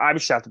paraphrasing here, but I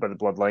was shafted by the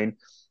bloodline.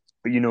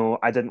 But,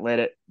 I didn't let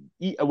it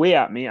eat away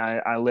at me.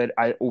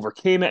 I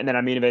overcame it, and then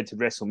I main evented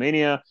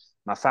WrestleMania.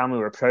 My family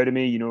were proud of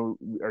me.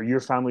 Are your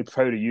family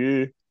proud of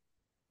you?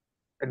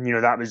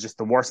 And, that was just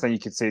the worst thing you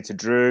could say to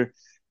Drew.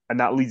 And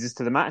that leads us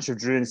to the match of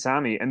Drew and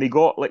Sammy. And they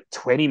got like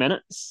 20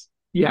 minutes.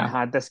 Yeah. And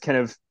had this kind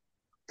of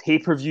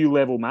pay-per-view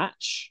level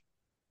match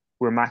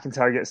where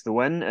McIntyre gets the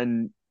win.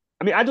 And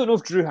I mean, I don't know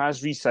if Drew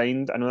has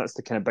re-signed. I know that's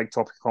the kind of big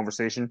topic of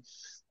conversation.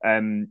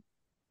 I've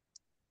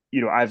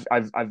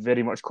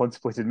very much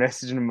contemplated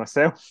messaging him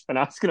myself and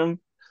asking him,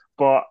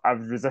 but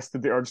I've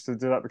resisted the urge to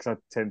do that because I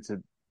tend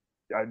to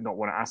not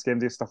want to ask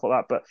him to do stuff like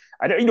that. But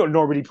I don't,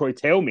 nor would he probably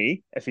tell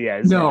me if he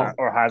is or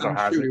has or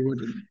hasn't. Sure he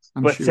wouldn't.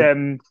 But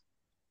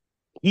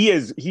he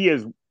is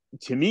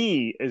to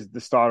me is the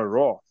star of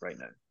Raw right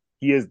now.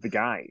 He is the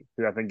guy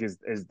who I think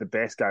is the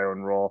best guy on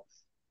Raw.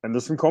 And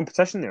there's some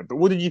competition there. But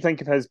what did you think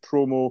of his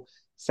promo,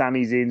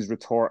 Sami Zayn's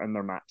retort in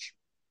their match?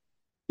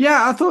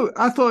 Yeah,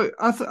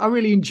 I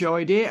really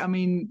enjoyed it. I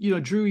mean,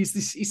 Drew,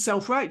 he's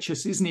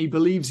self-righteous, isn't he? He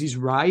believes he's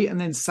right. And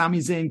then Sami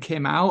Zayn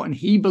came out and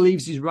he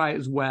believes he's right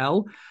as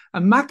well.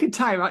 And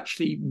McIntyre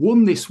actually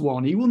won this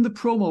one. He won the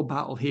promo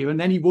battle here, and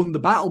then he won the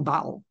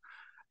battle.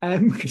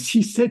 Because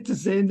he said to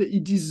Zayn that he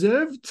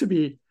deserved to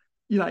be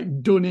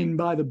done in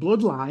by the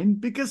bloodline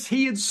because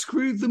he had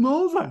screwed them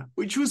over,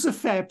 which was a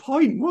fair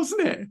point,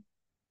 wasn't it?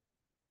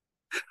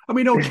 I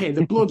mean, okay,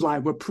 the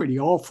bloodline were pretty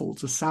awful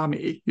to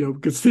Sammy,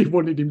 because they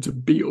wanted him to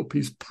beat up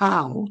his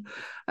pal.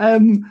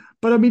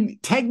 But I mean,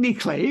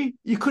 technically,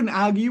 you couldn't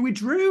argue with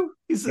Drew.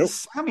 Is that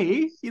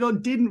Sammy,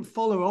 didn't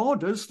follow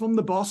orders from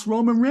the boss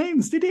Roman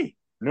Reigns, did he?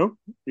 No,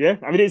 yeah.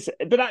 I mean,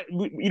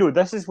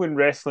 this is when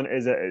wrestling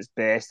is at its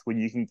best, when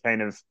you can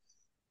kind of,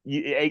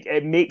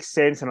 it makes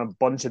sense on a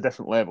bunch of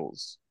different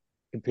levels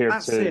compared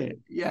that's to. It.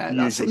 Yeah,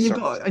 that's it.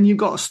 You've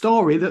got a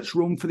story that's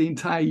run for the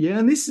entire year,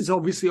 and this is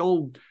obviously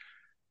all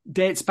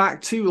dates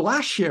back to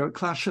last year at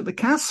Clash at the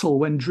Castle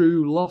when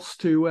Drew lost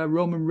to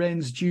Roman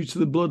Reigns due to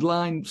the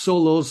Bloodline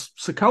Solos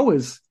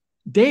Sikoa's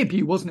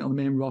debut, wasn't it, on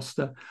the main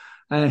roster?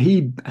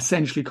 He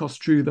essentially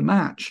cost Drew the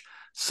match.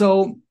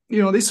 So,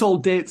 this all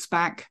dates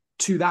back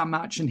to that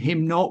match and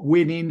him not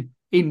winning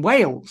in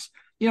Wales.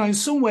 In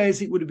some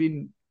ways it would have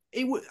been,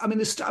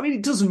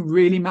 it doesn't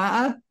really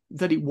matter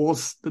that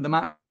the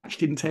match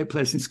didn't take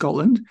place in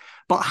Scotland,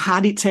 but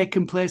had it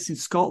taken place in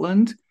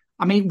Scotland,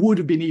 it would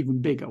have been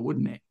even bigger,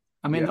 wouldn't it?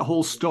 The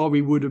whole story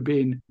would have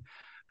been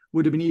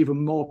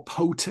even more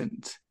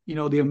potent.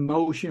 The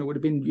emotion would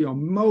have been,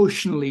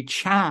 emotionally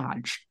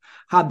charged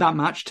had that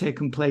match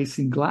taken place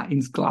in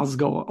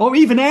Glasgow or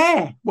even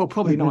Ayr. Well,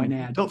 probably not in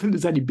Ayr. I don't think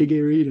there's any big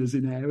arenas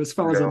in Ayr, as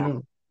far as I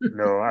know.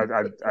 No,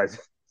 as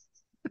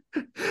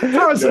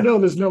far as I know,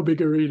 there's no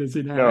big arenas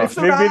in Ayr. No, if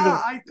there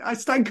are, I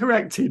stand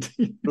corrected.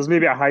 There's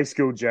maybe a high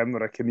school gym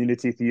or a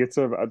community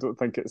theatre, but I don't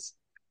think it's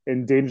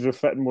in danger of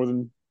fitting more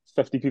than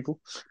 50 people.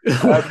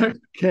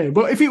 Okay,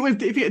 but if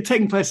it had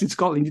taken place in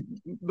Scotland,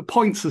 the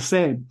point's the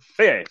same.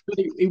 Yeah.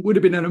 It would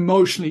have been an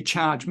emotionally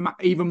charged,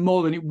 even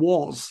more than it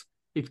was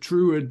if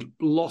Drew had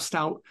lost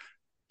out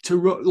to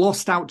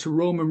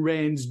Roman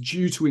Reigns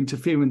due to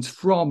interference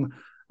from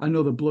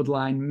another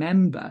bloodline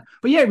member.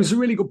 But yeah, it was a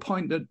really good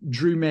point that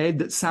Drew made,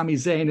 that Sami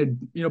Zayn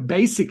had,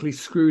 basically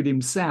screwed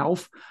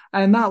himself,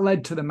 and that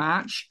led to the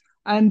match.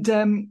 And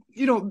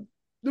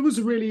there was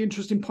a really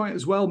interesting point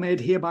as well made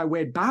here by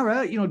Wade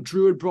Barrett.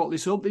 Drew had brought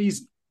this up, that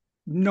he's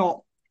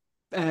not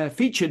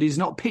featured, he's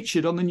not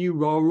pictured on the new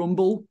Royal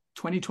Rumble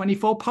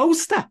 2024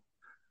 poster.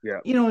 Yeah.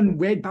 And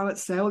Wade Barrett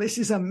said, well, this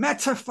is a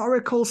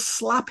metaphorical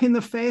slap in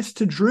the face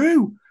to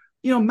Drew.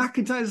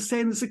 McIntyre's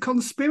saying there's a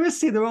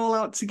conspiracy. They're all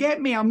out to get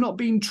me. I'm not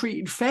being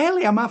treated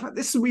fairly.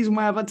 This is the reason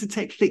why I've had to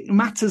take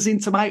matters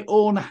into my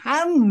own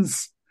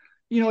hands,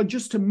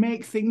 just to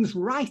make things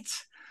right.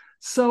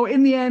 So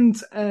in the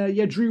end,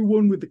 Drew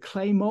won with the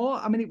Claymore.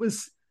 I mean, it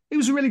was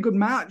a really good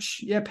match.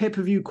 Yeah,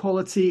 pay-per-view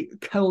quality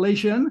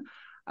collision.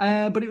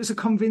 But it was a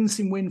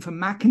convincing win for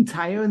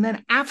McIntyre. And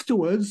then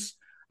afterwards,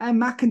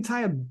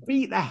 McIntyre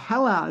beat the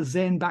hell out of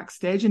Zayn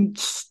backstage and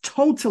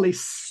totally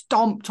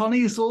stomped on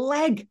his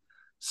leg.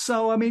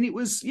 So, I mean, it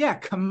was,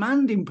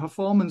 commanding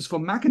performance for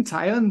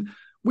McIntyre. And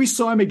we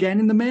saw him again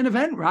in the main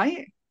event,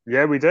 right?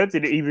 Yeah, we did.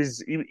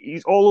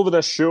 He's all over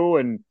the show.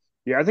 And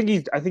yeah, I think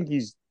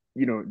he's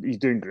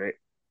doing great.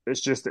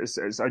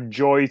 It's a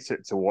joy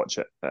to watch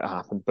it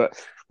happen.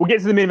 But we'll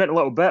get to the main event in a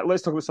little bit.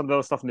 Let's talk about some of the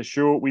other stuff in the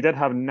show. We did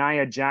have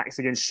Nia Jax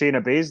against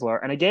Shayna Baszler,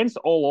 and against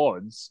all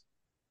odds,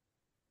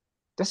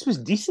 this was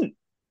decent.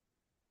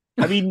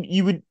 I mean,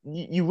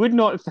 you would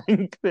not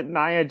think that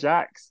Nia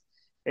Jax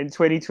in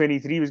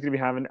 2023 was going to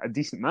be having a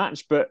decent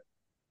match,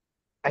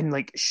 and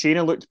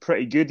Shayna looked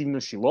pretty good even though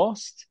she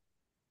lost.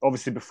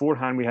 Obviously,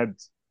 beforehand we had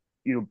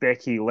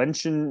Becky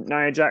Lynch and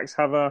Nia Jax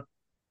have a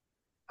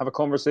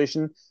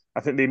conversation. I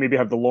think they maybe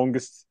have the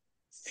longest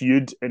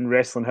feud in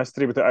wrestling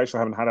history without actually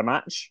having had a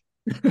match,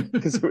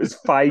 because it was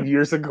 5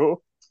 years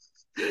ago.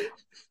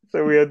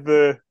 So we had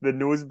the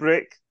nose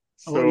break.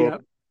 So,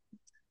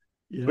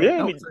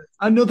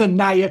 another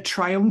Nia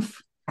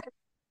triumph.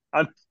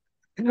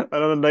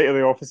 Another night of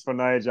the office for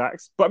Nia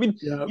Jax. But I mean,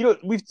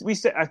 we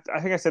said,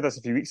 I think I said this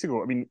a few weeks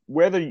ago. I mean,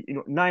 whether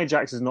Nia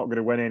Jax is not going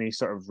to win any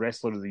sort of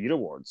Wrestler of the Year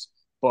awards,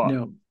 but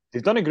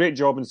they've done a great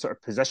job in sort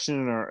of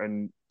positioning her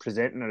and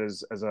presenting her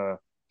as a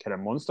kind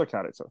of monster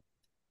character.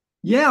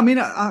 Yeah, I mean,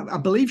 I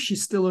believe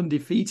she's still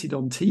undefeated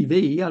on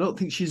TV. I don't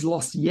think she's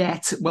lost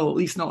yet. Well, at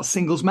least not a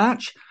singles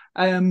match.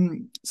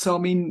 So I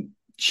mean,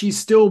 she's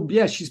still,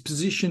 she's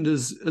positioned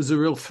as a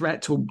real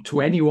threat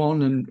to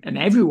anyone and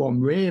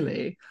everyone,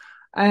 really.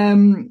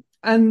 And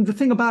the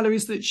thing about her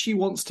is that she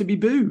wants to be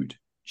booed.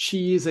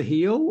 She is a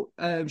heel.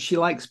 She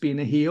likes being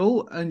a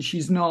heel, and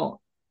she's not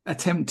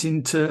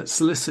attempting to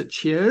solicit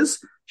cheers.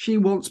 She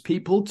wants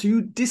people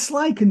to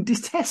dislike and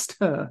detest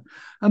her.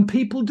 And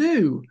people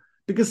do,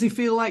 because they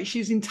feel like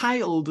she's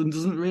entitled and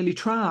doesn't really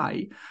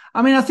try.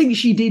 I mean, I think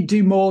she did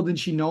do more than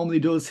she normally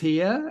does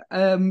here.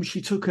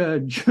 She took a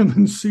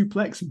German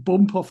suplex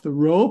bump off the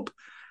rope.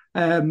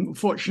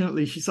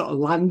 Fortunately, she sort of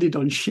landed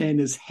on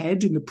Shayna's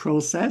head in the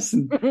process.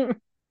 And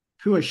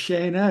poor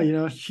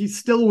Shayna, she's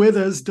still with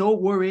us.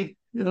 Don't worry.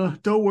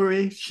 Don't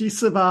worry. She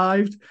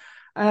survived.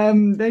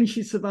 Then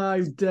she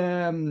survived,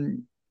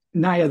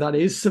 Nia, that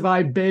is,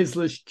 survived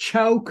Baszler's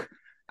choke,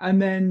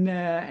 and then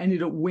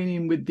ended up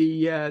winning with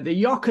the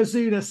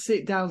Yokozuna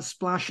sit-down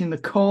splash in the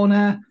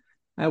corner,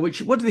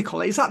 which, what do they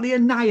call it? Is that the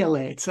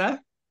Annihilator?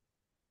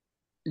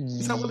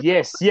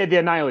 Yes, the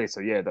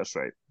Annihilator. Yeah, that's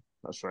right.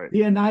 That's right.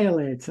 The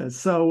Annihilator.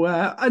 So,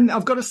 and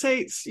I've got to say,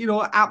 it's,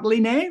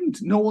 aptly named.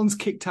 No one's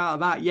kicked out of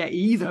that yet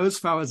either, as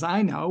far as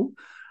I know.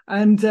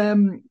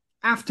 And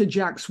after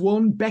Jax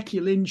won, Becky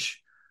Lynch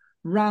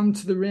ran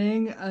to the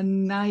ring,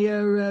 and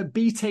Nia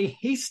beat a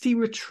hasty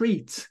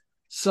retreat.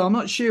 So I'm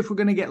not sure if we're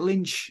going to get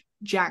Lynch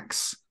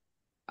Jax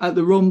at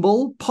the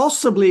Rumble.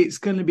 Possibly it's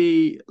going to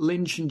be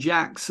Lynch and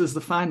Jax as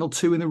the final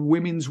two in the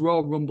Women's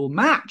Royal Rumble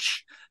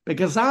match,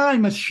 because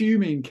I'm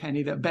assuming,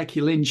 Kenny, that Becky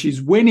Lynch is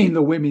winning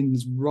the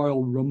Women's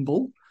Royal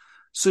Rumble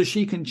so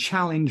she can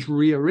challenge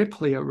Rhea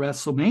Ripley at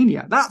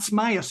WrestleMania. That's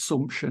my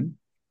assumption.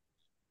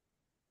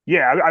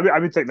 Yeah, I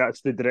would think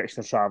that's the direction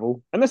of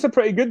travel. And that's a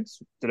pretty good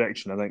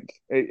direction, I think.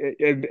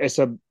 It's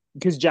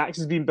because Jax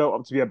has been built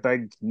up to be a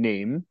big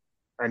name,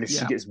 and if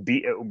she gets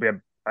beat, it will be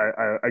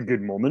a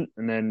good moment.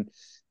 And then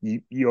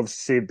you obviously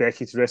say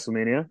Becky to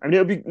WrestleMania. I mean,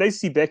 it'll be nice to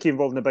see Becky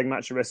involved in a big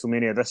match at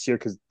WrestleMania this year,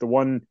 because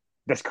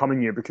this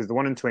coming year, because the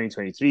one in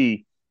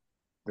 2023,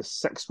 the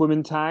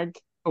 6-woman tag,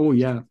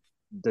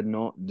 did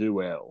not do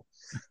well.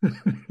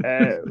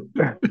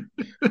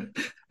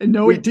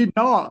 No, it did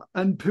not.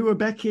 And poor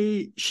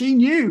Becky, she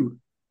knew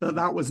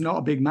that was not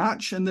a big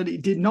match and that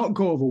it did not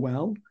go over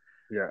well.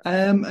 Yeah.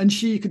 And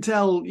she could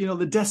tell,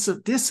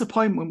 the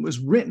disappointment was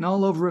written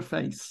all over her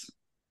face.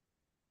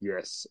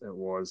 Yes, it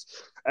was.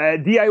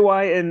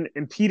 DIY and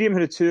Imperium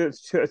had a 2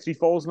 out of 3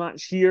 falls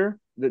match here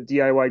that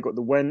DIY got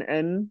the win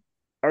in.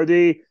 How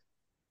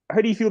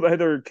do you feel about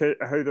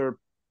how they're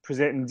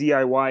presenting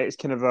DIY, it's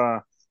kind of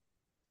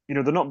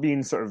they're not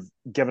being sort of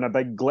given a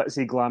big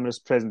glitzy, glamorous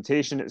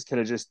presentation. It's kind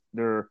of just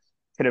they're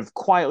kind of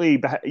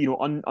quietly,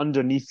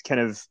 underneath,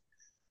 kind of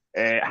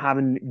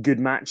having good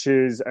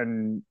matches,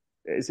 and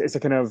it's a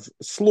kind of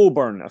slow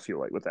burn, I feel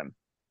like, with them.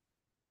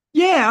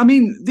 Yeah, I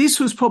mean, this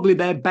was probably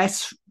their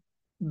best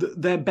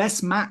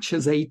match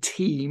as a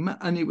team,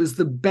 and it was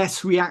the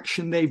best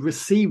reaction they've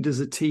received as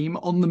a team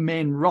on the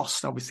main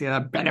roster. Obviously, they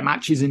had better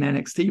matches in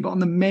NXT, but on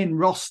the main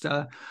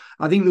roster,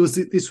 I think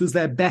this was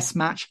their best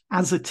match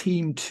as a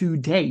team to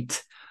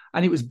date,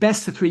 and it was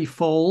best of 3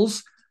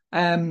 falls.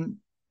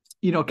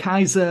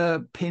 Kaiser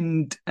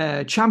pinned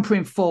Ciampa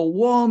in fall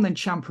 1, then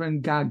Ciampa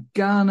and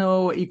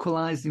Gargano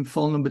equalized in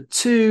fall number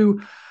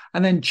 2,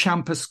 and then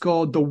Ciampa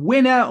scored the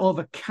winner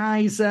over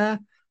Kaiser.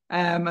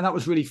 And that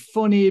was really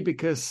funny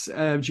because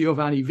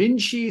Giovanni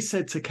Vinci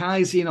said to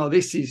Kaiser,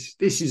 this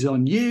is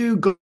on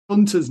you.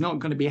 Gunther's not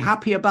going to be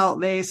happy about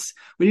this.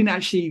 We didn't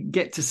actually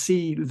get to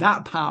see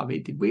that part of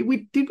it, did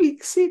we? Did we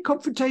see a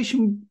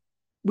confrontation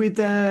with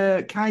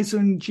Kaiser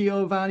and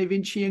Giovanni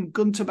Vinci and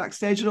Gunther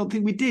backstage? I don't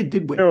think we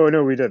did we?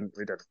 No, we didn't.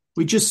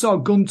 We just saw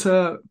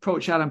Gunther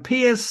approach Adam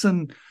Pearce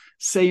and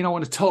say, I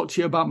want to talk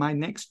to you about my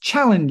next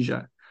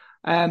challenger.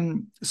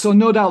 So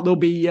no doubt there'll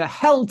be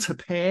hell to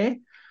pay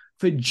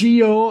for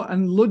Gio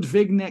and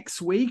Ludwig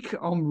next week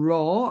on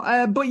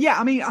Raw. But yeah,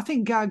 I mean, I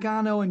think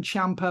Gargano and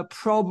Ciampa are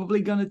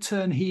probably going to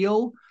turn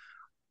heel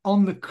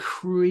on the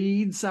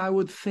Creeds, I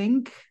would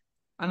think.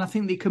 And I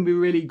think they can be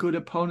really good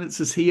opponents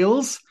as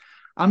heels.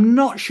 I'm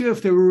not sure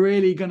if they're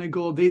really going to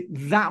go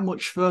that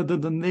much further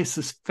than this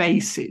as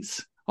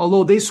faces.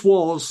 Although this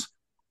was,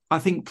 I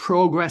think,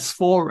 progress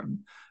for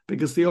them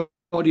because the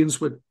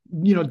audience were,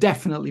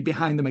 definitely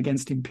behind them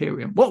against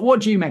Imperium.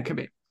 What do you make of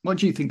it? What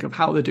do you think of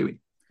how they're doing?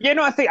 Yeah,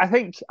 no, I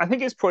think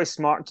it's probably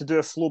smart to do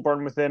a slow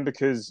burn with them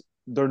because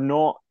they're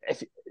not.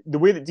 The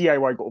way that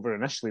DIY got over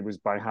initially was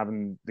by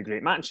having the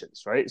great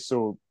matches, right?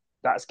 So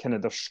that's kind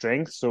of their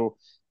strength. So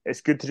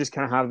it's good to just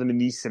kind of have them in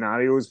these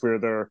scenarios where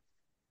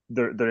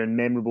they're in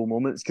memorable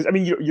moments. Because I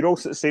mean, you're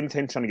also at the same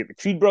time trying to get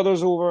the Creed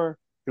brothers over,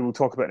 who we'll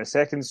talk about in a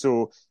second.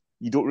 So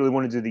you don't really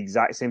want to do the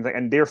exact same thing,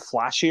 and they're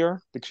flashier.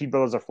 The Creed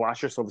brothers are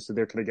flashier, so obviously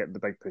they're going to get the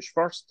big push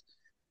first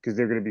because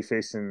they're going to be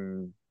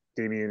facing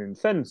Damian and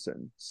Finn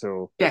soon.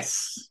 So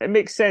yes, it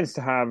makes sense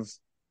to have,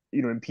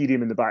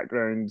 Imperium in the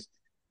background.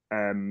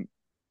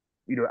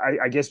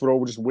 I guess we're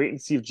all just waiting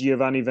to see if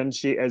Giovanni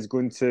Vinci is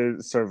going to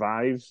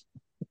survive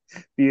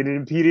being an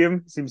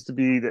Imperium. Seems to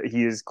be that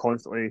he is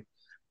constantly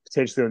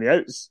potentially on the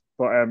outs.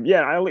 But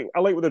I like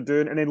what they're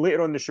doing. And then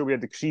later on in the show, we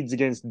had the Creeds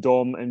against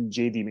Dom and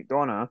JD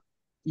McDonough.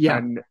 Yeah,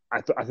 and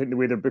I think the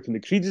way they're booking the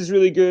Creeds is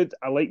really good.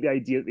 I like the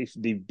idea that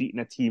they've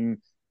beaten a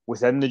team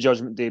within the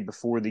Judgment Day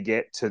before they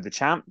get to the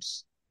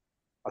champs.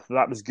 I thought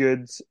that was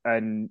good.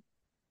 And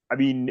I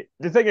mean,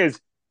 the thing is,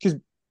 because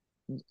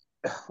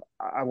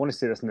I want to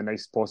say this in the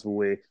nicest possible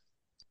way,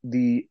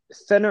 the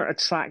thinner,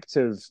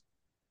 attractive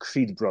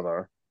Creed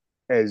brother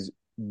is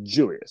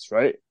Julius,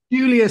 right?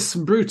 Julius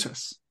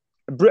Brutus.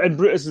 And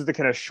Brutus is the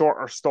kind of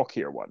shorter,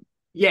 stockier one.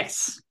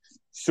 Yes.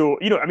 So,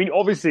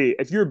 obviously,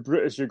 if you're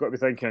Brutus, you've got to be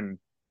thinking,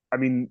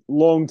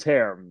 long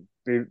term,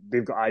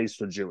 they've got eyes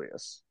for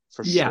Julius,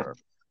 for sure.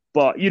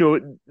 But,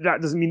 that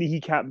doesn't mean that he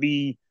can't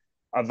be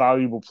a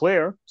valuable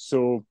player.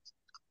 So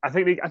I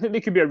think they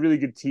could be a really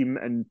good team.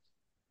 And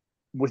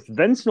with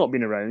Vince not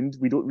being around,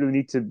 we don't really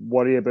need to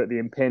worry about the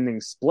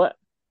impending split.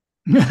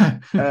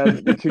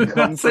 It could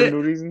come for no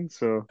reason.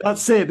 So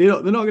that's it. They're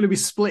not going to be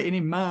splitting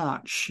in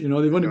March. They've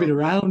only been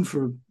around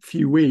for a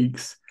few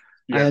weeks.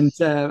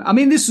 Yes.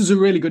 And this was a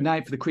really good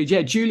night for the Creed.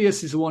 Yeah,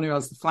 Julius is the one who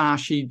has the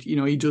flash. He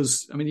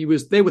does.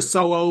 They were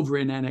so over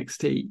in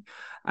NXT.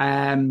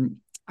 And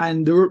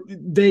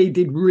they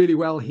did really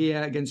well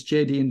here against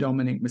JD and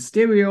Dominic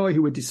Mysterio,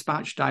 who were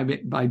dispatched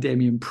by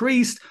Damian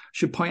Priest.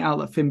 Should point out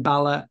that Finn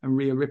Balor and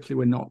Rhea Ripley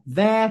were not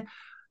there.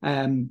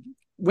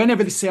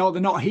 Whenever they say,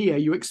 they're not here,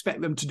 you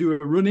expect them to do a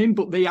run-in,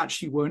 but they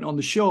actually weren't on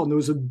the show. And there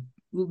was a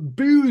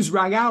boos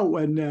rang out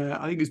when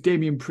I think it was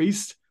Damian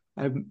Priest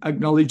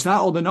acknowledged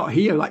that, they're not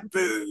here. Like,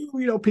 boo!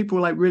 People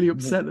were like really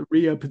upset that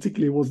Rhea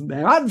particularly wasn't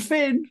there. And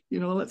Finn,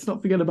 let's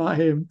not forget about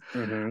him.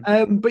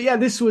 Mm-hmm. But yeah,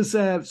 this was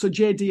so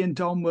JD and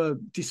Dom were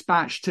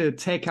dispatched to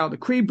take out the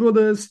Creed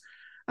brothers,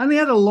 and they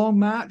had a long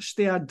match.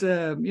 They had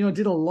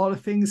did a lot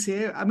of things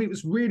here. It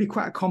was really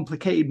quite a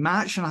complicated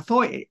match, and I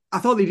thought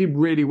they did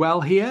really well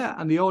here,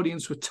 and the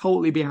audience were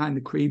totally behind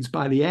the Creeds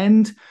by the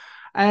end.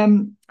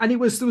 And there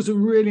was a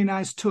really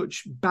nice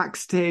touch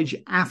backstage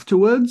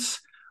afterwards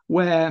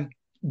where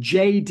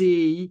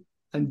JD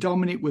and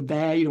Dominic were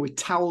there, with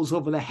towels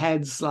over their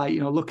heads, like,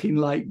 looking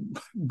like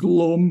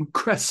glum,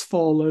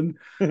 crestfallen,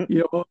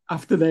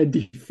 after their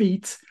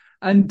defeat.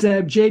 And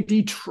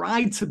JD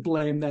tried to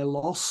blame their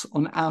loss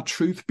on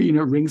R-Truth being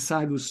at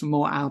ringside with some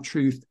more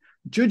R-Truth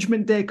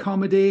Judgment Day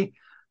comedy.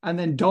 And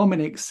then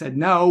Dominic said,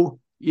 no,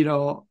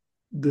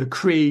 the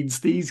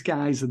Creeds, these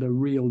guys are the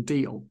real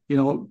deal.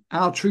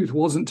 R-Truth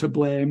wasn't to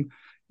blame.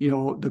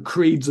 the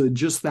Creeds are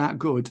just that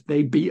good.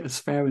 They beat us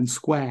fair and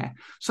square.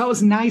 So it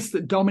was nice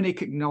that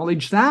Dominic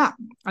acknowledged that.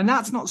 And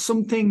that's not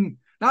something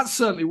that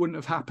certainly wouldn't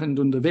have happened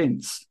under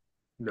Vince.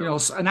 No.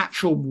 An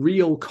actual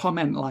real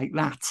comment like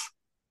that,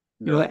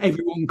 that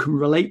everyone can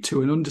relate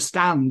to and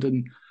understand.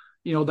 And,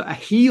 that a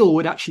heel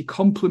would actually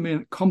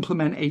complement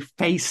a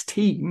face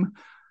team,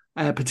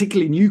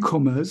 particularly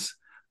newcomers,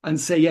 and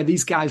say, yeah,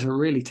 these guys are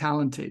really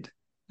talented.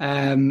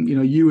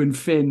 You and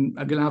Finn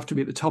are going to have to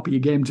be at the top of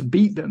your game to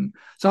beat them.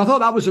 So I thought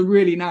that was a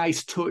really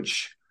nice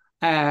touch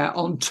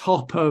on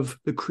top of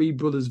the Creed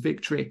brothers'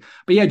 victory.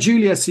 But yeah,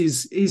 Julius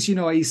is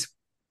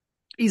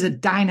he's a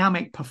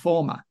dynamic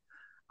performer.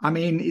 I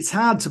mean, it's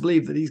hard to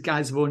believe that these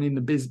guys have only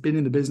been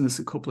in the business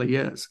a couple of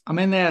years. I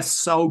mean, they're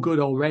so good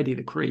already,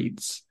 the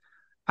Creeds,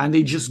 and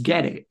they just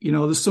get it.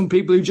 There's some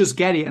people who just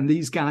get it, and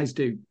these guys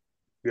do.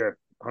 Yeah,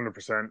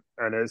 100%.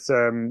 And it's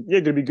going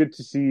to be good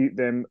to see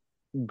them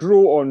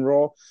grow on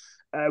Raw.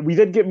 We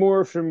did get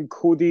more from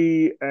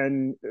Cody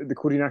and the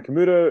Cody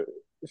Nakamura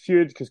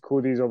feud, because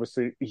Cody's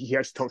obviously, he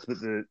actually talked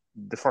about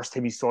the first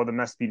time he saw the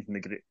mist being from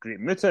the Great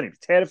Muta, and he was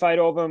terrified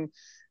of him.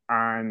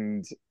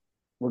 And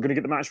we're going to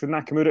get the match with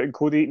Nakamura and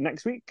Cody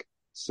next week.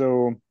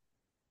 So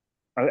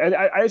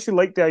I actually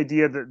like the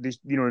idea that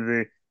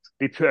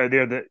they put out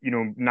there that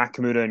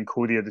Nakamura and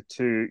Cody are the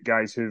two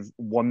guys who've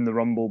won the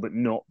Rumble but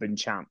not been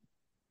champ.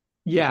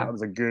 Yeah, that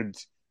was a good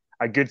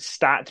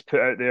stat put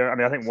out there. I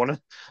mean, I think one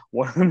of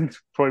them's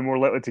probably more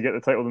likely to get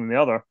the title than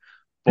the other.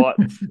 But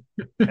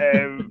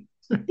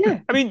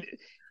yeah, I mean,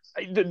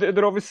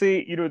 they're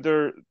obviously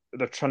they're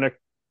trying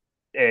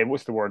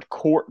to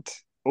court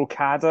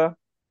Okada.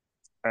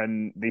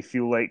 And they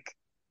feel like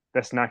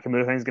this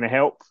Nakamura thing is going to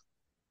help,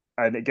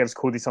 and it gives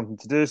Cody something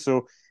to do.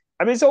 So,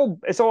 I mean,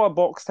 it's all a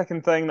box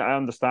ticking thing that I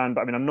understand.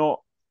 But I mean, I'm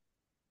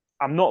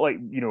not like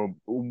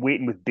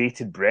waiting with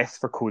bated breath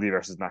for Cody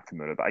versus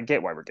Nakamura. But I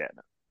get why we're getting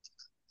it.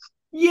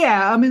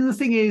 Yeah, I mean, the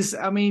thing is,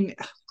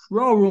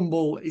 Royal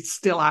Rumble, it's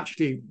still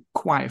actually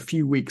quite a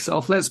few weeks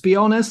off. Let's be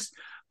honest.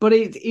 But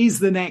it is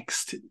the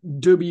next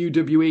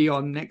WWE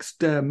or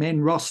next main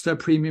roster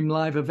premium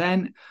live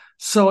event.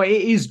 So it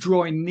is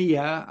drawing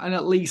near, and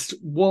at least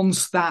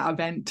once that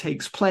event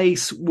takes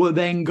place, we're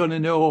then going to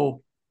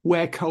know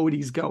where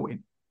Cody's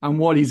going and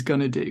what he's going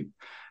to do.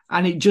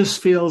 And it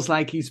just feels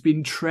like he's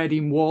been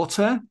treading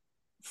water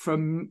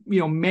from,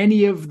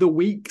 many of the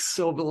weeks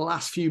over the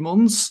last few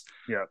months.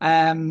 Yeah.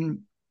 And,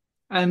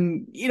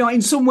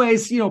 in some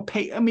ways,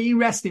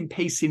 resting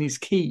pacing is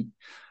key.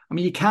 I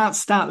mean, you can't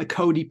start the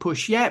Cody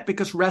push yet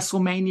because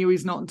WrestleMania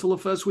is not until the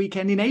first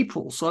weekend in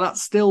April. So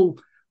that's still...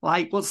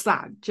 what's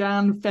that?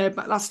 Jan,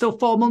 Feb, that's still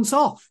 4 months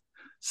off.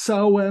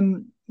 So,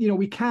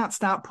 we can't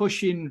start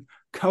pushing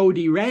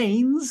Cody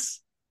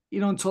Reigns,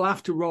 until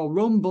after Royal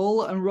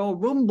Rumble, and Royal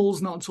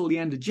Rumble's not until the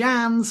end of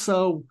Jan.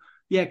 So,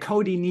 yeah,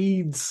 Cody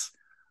needs,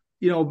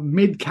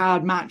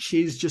 mid-card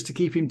matches just to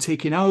keep him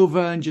ticking over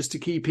and just to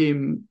keep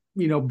him,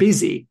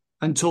 busy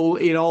until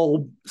it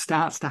all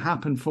starts to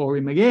happen for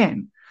him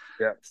again.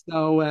 Yeah.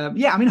 So,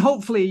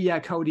 hopefully,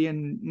 Cody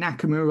and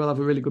Nakamura will have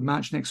a really good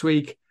match next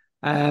week.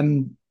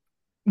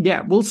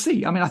 Yeah, we'll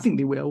see. I mean, I think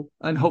they will,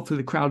 and hopefully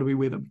the crowd will be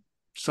with them.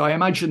 So I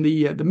imagine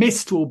the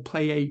Mist will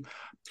play a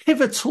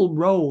pivotal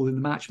role in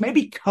the match.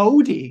 Maybe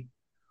Cody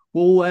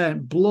will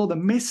blow the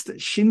Mist at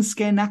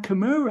Shinsuke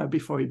Nakamura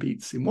before he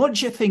beats him. What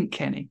do you think,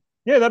 Kenny?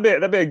 Yeah,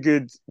 that'd be a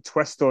good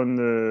twist on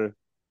the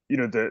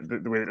way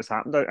that this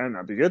happened, and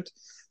that'd be good.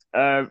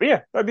 But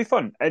yeah, that'd be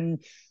fun.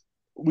 And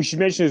we should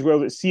mention as well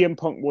that CM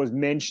Punk was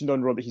mentioned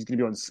on Raw that he's going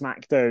to be on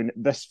SmackDown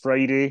this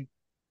Friday,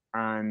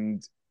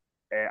 and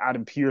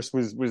Adam Pearce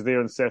was there,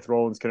 and Seth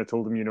Rollins kind of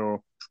told him,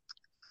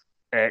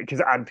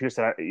 because Adam Pearce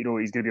said, he's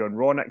going to be on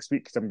Raw next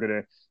week because I'm going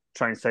to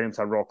try and sign him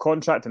to a Raw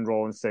contract. And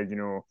Rollins said,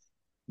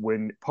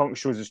 when Punk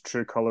shows his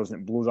true colours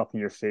and it blows up in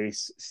your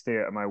face, stay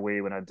out of my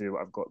way when I do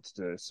what I've got to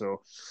do.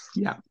 So,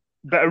 yeah,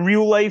 bit of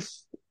real life,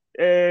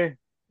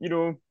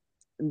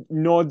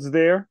 nods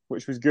there,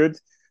 which was good.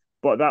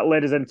 But that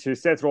led us into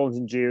Seth Rollins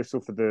and Jey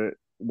Uso for the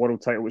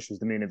world title, which was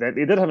the main event.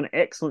 They did have an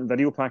excellent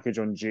video package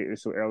on Jey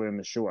Uso earlier in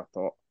the show, I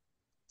thought,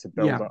 to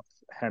build up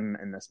him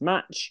in this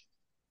match.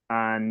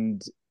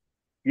 And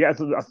yeah, I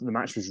thought the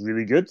match was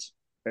really good.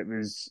 It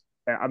was.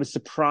 I was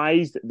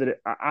surprised that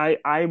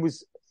I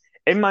was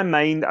in my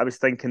mind. I was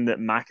thinking that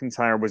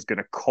McIntyre was going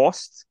to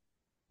cost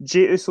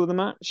Jey Uso the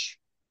match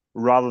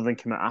rather than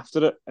come out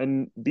after it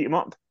and beat him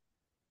up.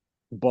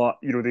 But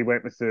they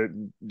went with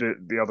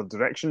the other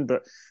direction.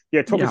 But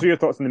yeah, talk us through your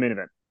thoughts on the main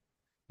event.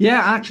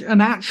 Yeah,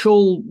 an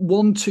actual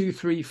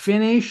 1-2-3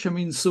 finish. I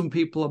mean, some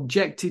people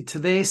objected to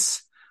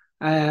this.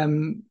 I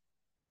mean,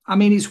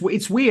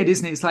 it's weird,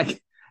 isn't it?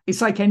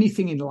 It's like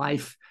anything in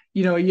life.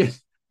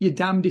 You're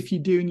damned if you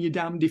do and you're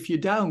damned if you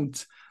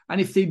don't. And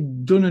if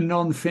they'd done a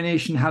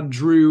non-finish and had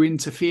Drew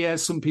interfere,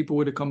 some people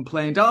would have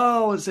complained,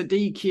 oh, it's a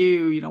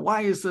DQ.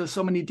 Why is there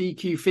so many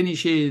DQ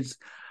finishes?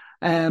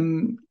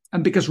 And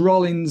because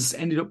Rollins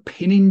ended up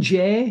pinning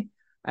Jey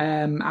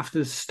after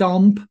the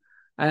stomp,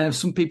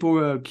 some people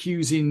were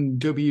accusing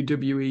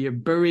WWE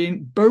of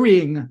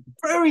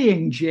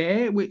burying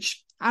Jey,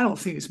 which I don't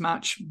think this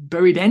match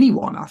buried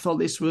anyone. I thought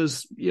this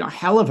was, a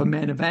hell of a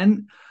main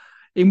event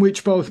in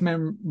which both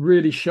men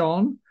really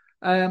shone.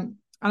 And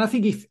I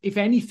think if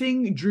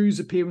anything, Drew's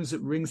appearance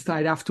at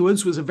ringside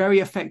afterwards was a very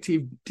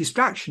effective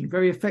distraction,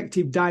 very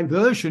effective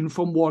diversion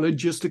from what had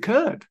just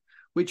occurred,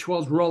 which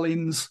was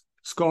Rollins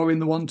scoring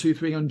the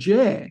 1-2-3 on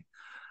Jay.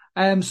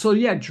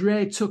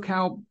 Dre took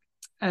out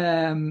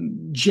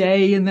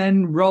Jay and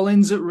then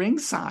Rollins at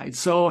ringside.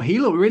 So he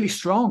looked really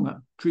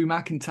strong, Drew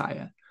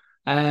McIntyre.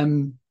 We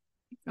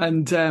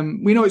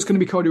know it's going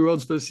to be Cody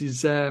Rhodes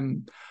versus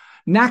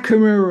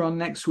Nakamura on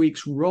next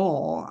week's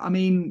Raw. I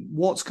mean,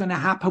 what's going to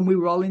happen with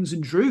Rollins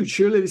and Drew?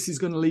 Surely this is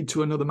going to lead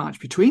to another match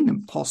between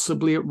them,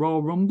 possibly at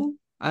Royal Rumble.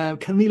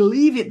 Can they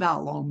leave it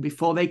that long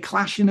before they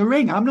clash in the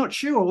ring? I'm not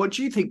sure. What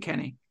do you think,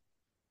 Kenny?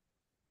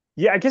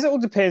 Yeah, I guess it all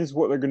depends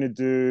what they're going to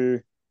do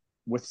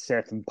with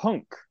Seth and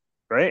Punk,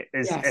 right?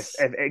 Yes.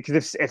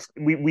 If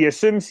we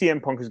assume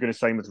CM Punk is going to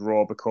sign with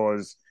Raw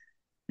because,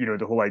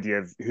 the whole idea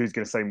of who's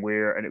going to sign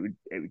where, and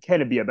it would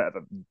kind of be a bit of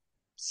a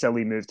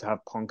silly move to have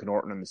Punk and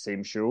Orton on the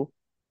same show.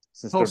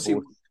 Since they're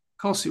both...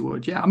 Of course it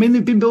would, yeah. I mean,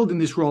 they've been building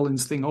this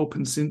Rollins thing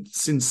open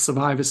since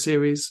Survivor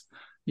Series,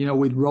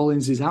 with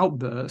Rollins'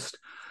 outburst.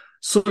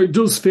 So it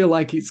does feel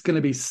like it's going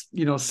to be,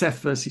 Seth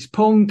versus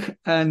Punk.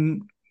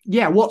 And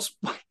yeah, what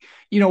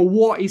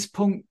is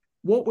Punk?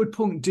 What would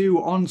Punk do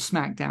on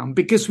SmackDown?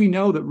 Because we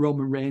know that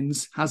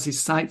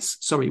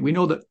we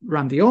know that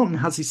Randy Orton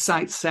has his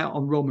sights set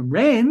on Roman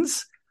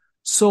Reigns.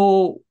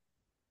 So,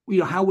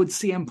 how would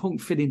CM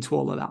Punk fit into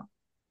all of that?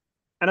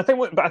 And I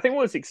think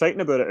what's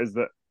exciting about it is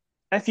that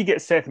if you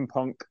get Seth and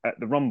Punk at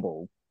the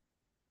Rumble,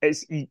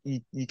 it's you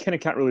kind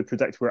of can't really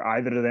predict where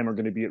either of them are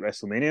going to be at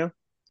WrestleMania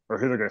or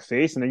who they're going to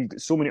face. And then you've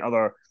got so many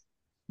other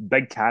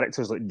big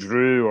characters like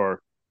Drew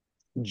or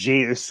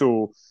Jey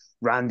Uso,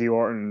 Randy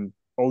Orton,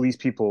 all these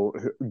people,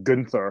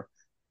 Gunther.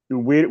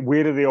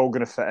 Where are they all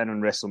going to fit in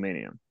on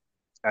WrestleMania?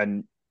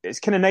 And it's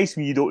kind of nice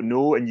when you don't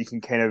know and you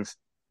can kind of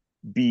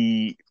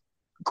be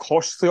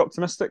cautiously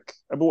optimistic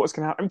about what's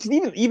going to happen. I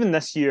mean, even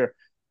this year,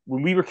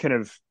 when we were kind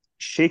of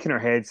shaking our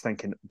heads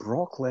thinking,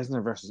 Brock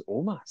Lesnar versus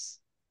Omos?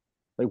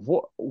 Like,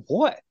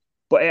 what?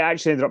 But it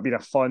actually ended up being a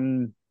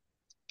fun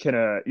kind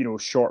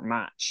of, short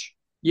match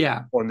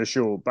on the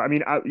show. But I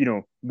mean,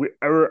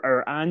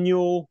 our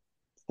annual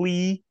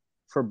plea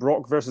for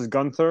Brock versus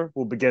Gunther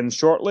will begin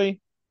shortly.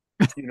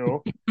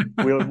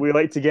 We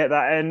like to get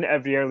that in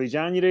every early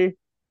January,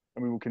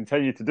 and we will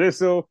continue to do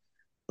so.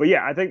 But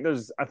yeah, I think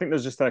there's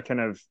just a kind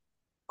of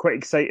quite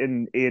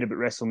exciting air about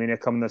WrestleMania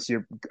coming this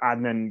year,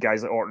 adding in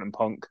guys like Orton and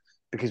Punk,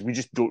 because we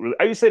just don't really,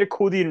 outside of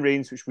Cody and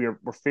Reigns, which we're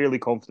fairly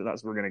confident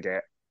that's what we're going to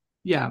get.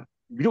 Yeah,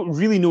 we don't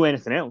really know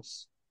anything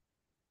else.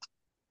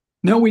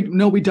 No, we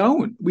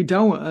don't. We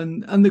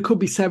don't, and there could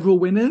be several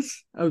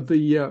winners of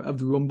the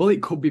Rumble.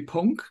 It could be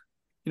Punk.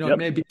 It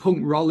may be Punk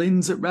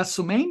Rollins at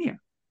WrestleMania.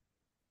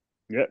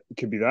 Yeah, it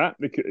could be that.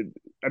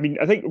 I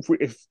think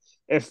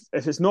if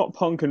it's not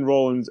Punk and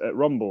Rollins at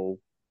Rumble,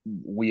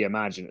 we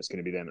imagine it's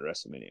going to be them at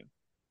WrestleMania.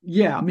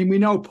 Yeah, I mean, we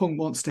know Punk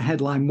wants to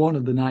headline one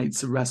of the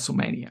nights of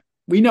WrestleMania.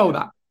 We know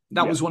that.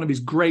 That was one of his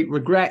great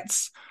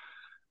regrets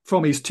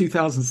from his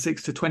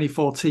 2006 to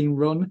 2014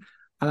 run.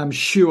 And I'm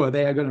sure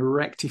they are going to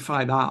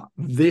rectify that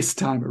this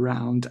time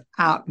around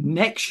at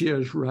next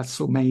year's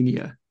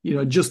WrestleMania,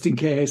 just in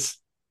case.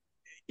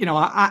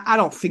 I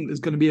don't think there's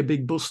going to be a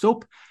big bust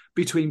up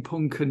between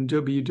Punk and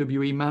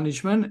WWE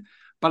management,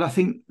 but I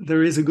think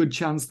there is a good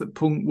chance that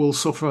Punk will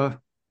suffer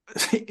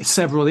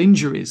several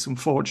injuries,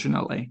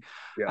 unfortunately.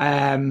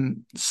 Yeah.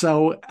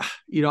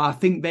 I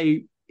think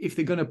if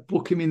they're going to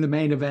book him in the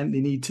main event,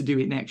 they need to do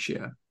it next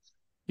year.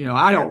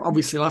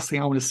 Obviously, last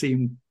thing I want to see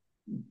him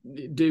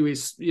do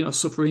is,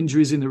 suffer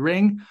injuries in the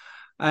ring.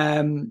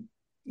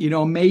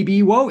 Maybe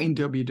he won't in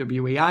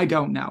WWE. I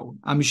don't know.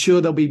 I'm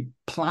sure they'll be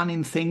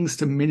planning things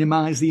to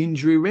minimize the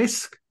injury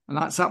risk. And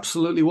that's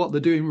absolutely what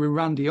they're doing with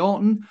Randy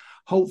Orton.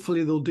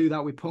 Hopefully they'll do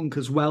that with Punk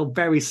as well.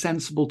 Very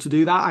sensible to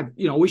do that.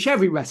 I wish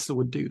every wrestler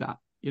would do that.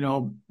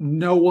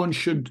 No one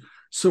should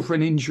suffer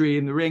an injury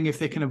in the ring if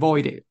they can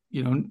avoid it.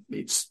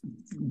 It's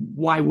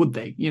why would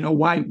they?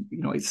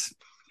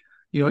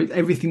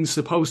 Everything's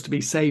supposed to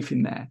be safe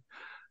in there.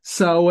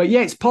 So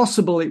it's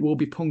possible it will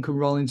be Punk and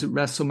Rollins at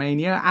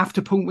WrestleMania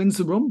after Punk wins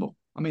the Rumble.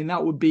 I mean,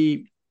 that would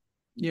be,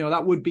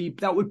 that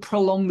would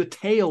prolong the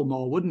tail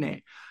more, wouldn't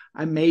it?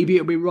 And maybe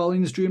it'll be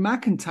Rollins, Drew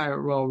McIntyre at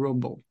Royal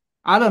Rumble.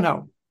 I don't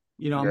know.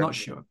 I'm not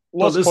sure.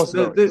 What's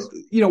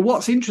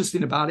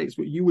interesting about it is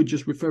what you were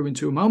just referring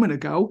to a moment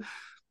ago,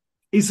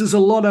 is there's a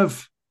lot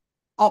of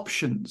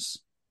options.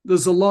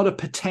 There's a lot of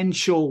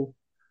potential,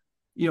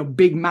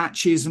 big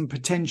matches and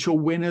potential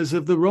winners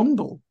of the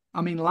Rumble.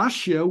 I mean,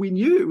 last year we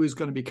knew it was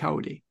going to be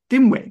Cody,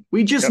 didn't we?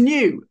 We just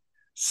knew.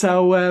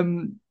 So,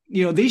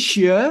 this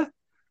year,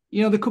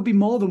 there could be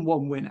more than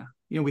one winner.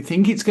 We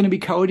think it's going to be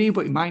Cody,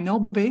 but it might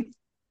not be.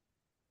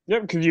 Yeah,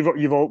 because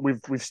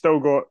we've still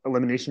got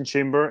Elimination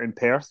Chamber in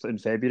Perth in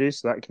February,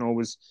 so that can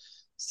always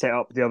set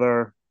up the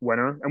other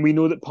winner. And we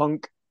know that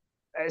Punk,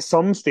 at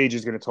some stage,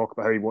 is going to talk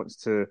about how he wants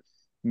to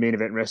main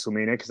event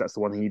WrestleMania because that's the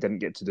one thing he didn't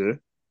get to do.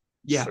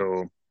 Yeah.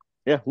 So,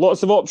 yeah,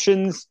 lots of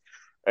options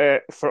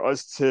for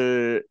us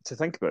to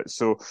think about.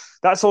 So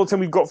that's all the time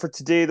we've got for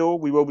today, though.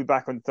 We will be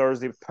back on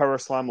Thursday. Power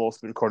Slam will also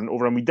be recording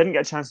Overrun. We didn't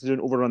get a chance to do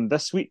an Overrun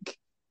this week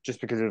just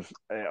because of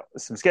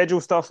some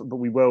schedule stuff, but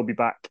we will be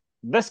back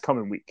this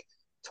coming week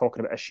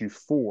talking about issue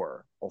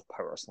 4 of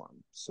Power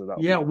Slam. So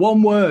that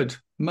one word,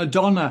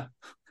 Madonna.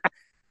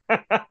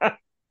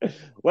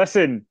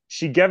 Listen,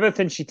 she giveth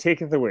and she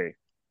taketh away.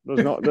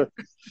 There's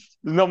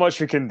not much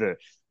we can do.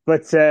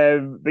 But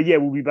yeah,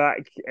 we'll be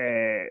back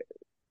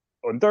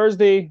on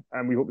Thursday,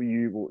 and we hope that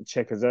you will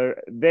check us out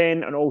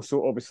then. And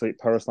also, obviously, at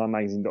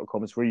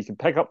PowerSlamMagazine.com is where you can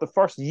pick up the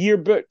first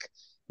yearbook,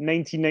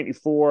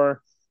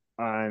 1994.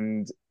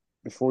 And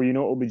before you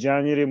know it, it'll be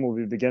January, and we'll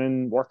be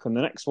beginning work on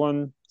the next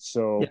one.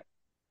 So,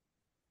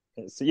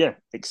 it's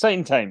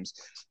exciting times.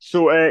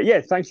 So,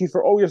 thank you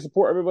for all your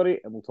support, everybody,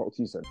 and we'll talk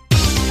to you soon.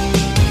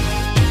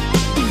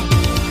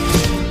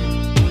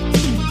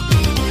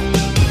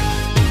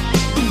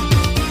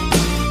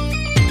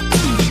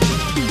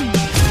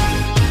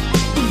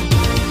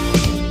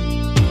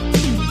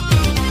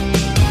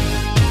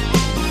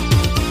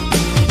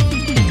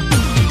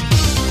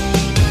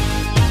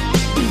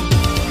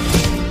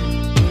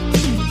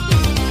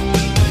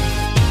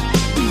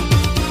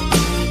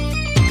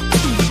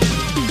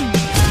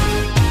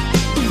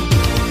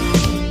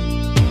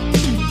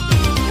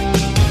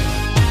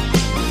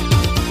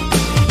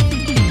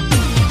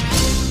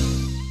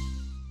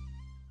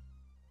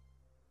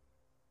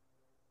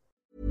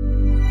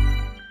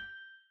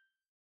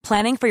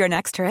 Planning for your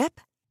next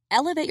trip?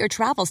 Elevate your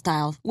travel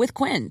style with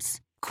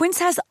Quince. Quince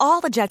has all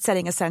the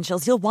jet-setting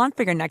essentials you'll want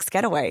for your next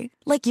getaway,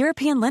 like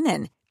European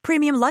linen,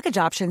 premium luggage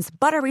options,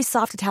 buttery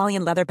soft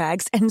Italian leather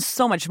bags, and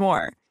so much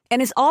more.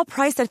 And is all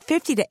priced at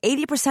 50 to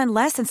 80%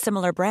 less than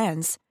similar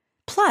brands.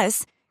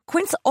 Plus,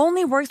 Quince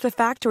only works with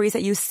factories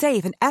that use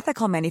safe and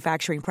ethical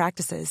manufacturing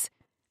practices.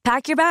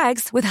 Pack your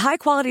bags with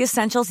high-quality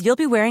essentials you'll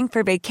be wearing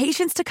for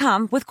vacations to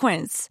come with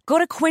Quince. Go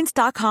to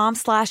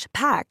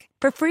quince.com/pack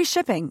for free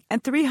shipping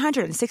and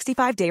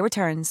 365-day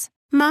returns.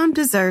 Mom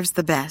deserves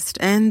the best,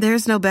 and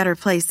there's no better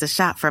place to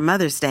shop for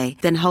Mother's Day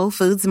than Whole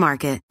Foods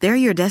Market. They're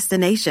your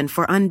destination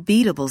for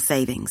unbeatable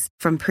savings,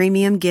 from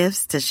premium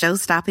gifts to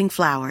show-stopping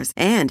flowers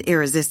and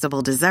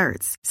irresistible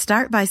desserts.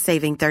 Start by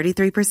saving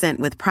 33%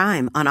 with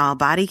Prime on all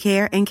body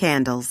care and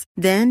candles.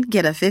 Then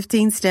get a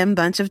 15-stem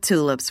bunch of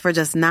tulips for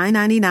just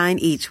 $9.99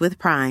 each with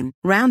Prime.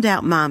 Round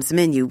out Mom's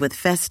menu with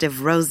festive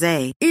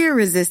rosé,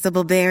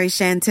 irresistible berry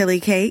chantilly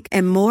cake,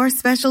 and more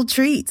special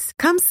treats.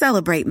 Come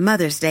celebrate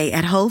Mother's Day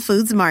at Whole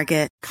Foods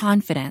Market.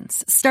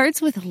 Confidence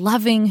starts with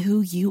loving who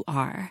you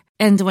are.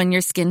 And when your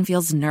skin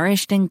feels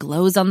nourished and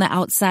glows on the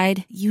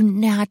outside, you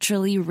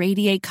naturally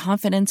radiate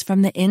confidence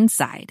from the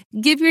inside.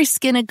 Give your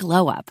skin a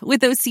glow up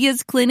with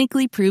Osea's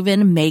clinically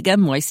proven Mega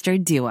Moisture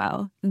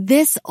Duo.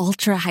 This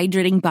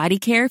ultra-hydrating body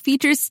care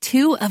features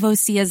 2 of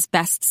Osea's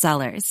best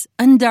sellers,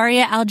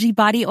 Undaria Algae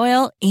Body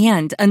Oil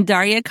and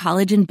Undaria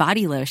Collagen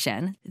Body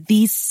Lotion.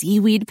 These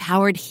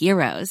seaweed-powered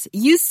heroes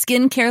use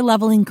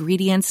skincare-level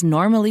ingredients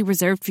normally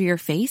reserved for your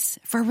face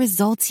for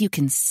results you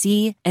can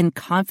see and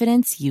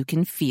confidence you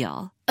can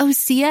feel.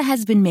 Osea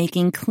has been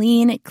making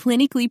clean,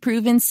 clinically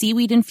proven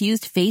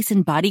seaweed-infused face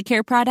and body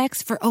care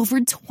products for over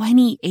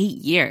 28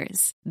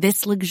 years.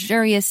 This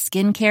luxurious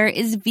skincare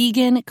is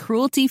vegan,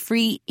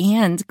 cruelty-free,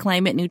 and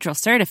climate-neutral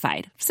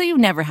certified, so you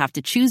never have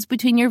to choose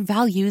between your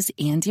values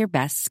and your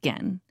best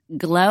skin.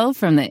 Glow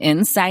from the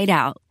inside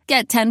out.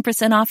 Get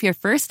 10% off your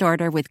first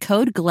order with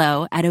code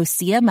GLOW at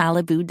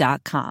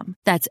OseaMalibu.com.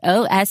 That's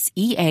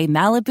OSEA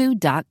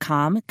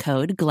Malibu.com,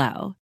 code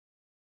GLOW.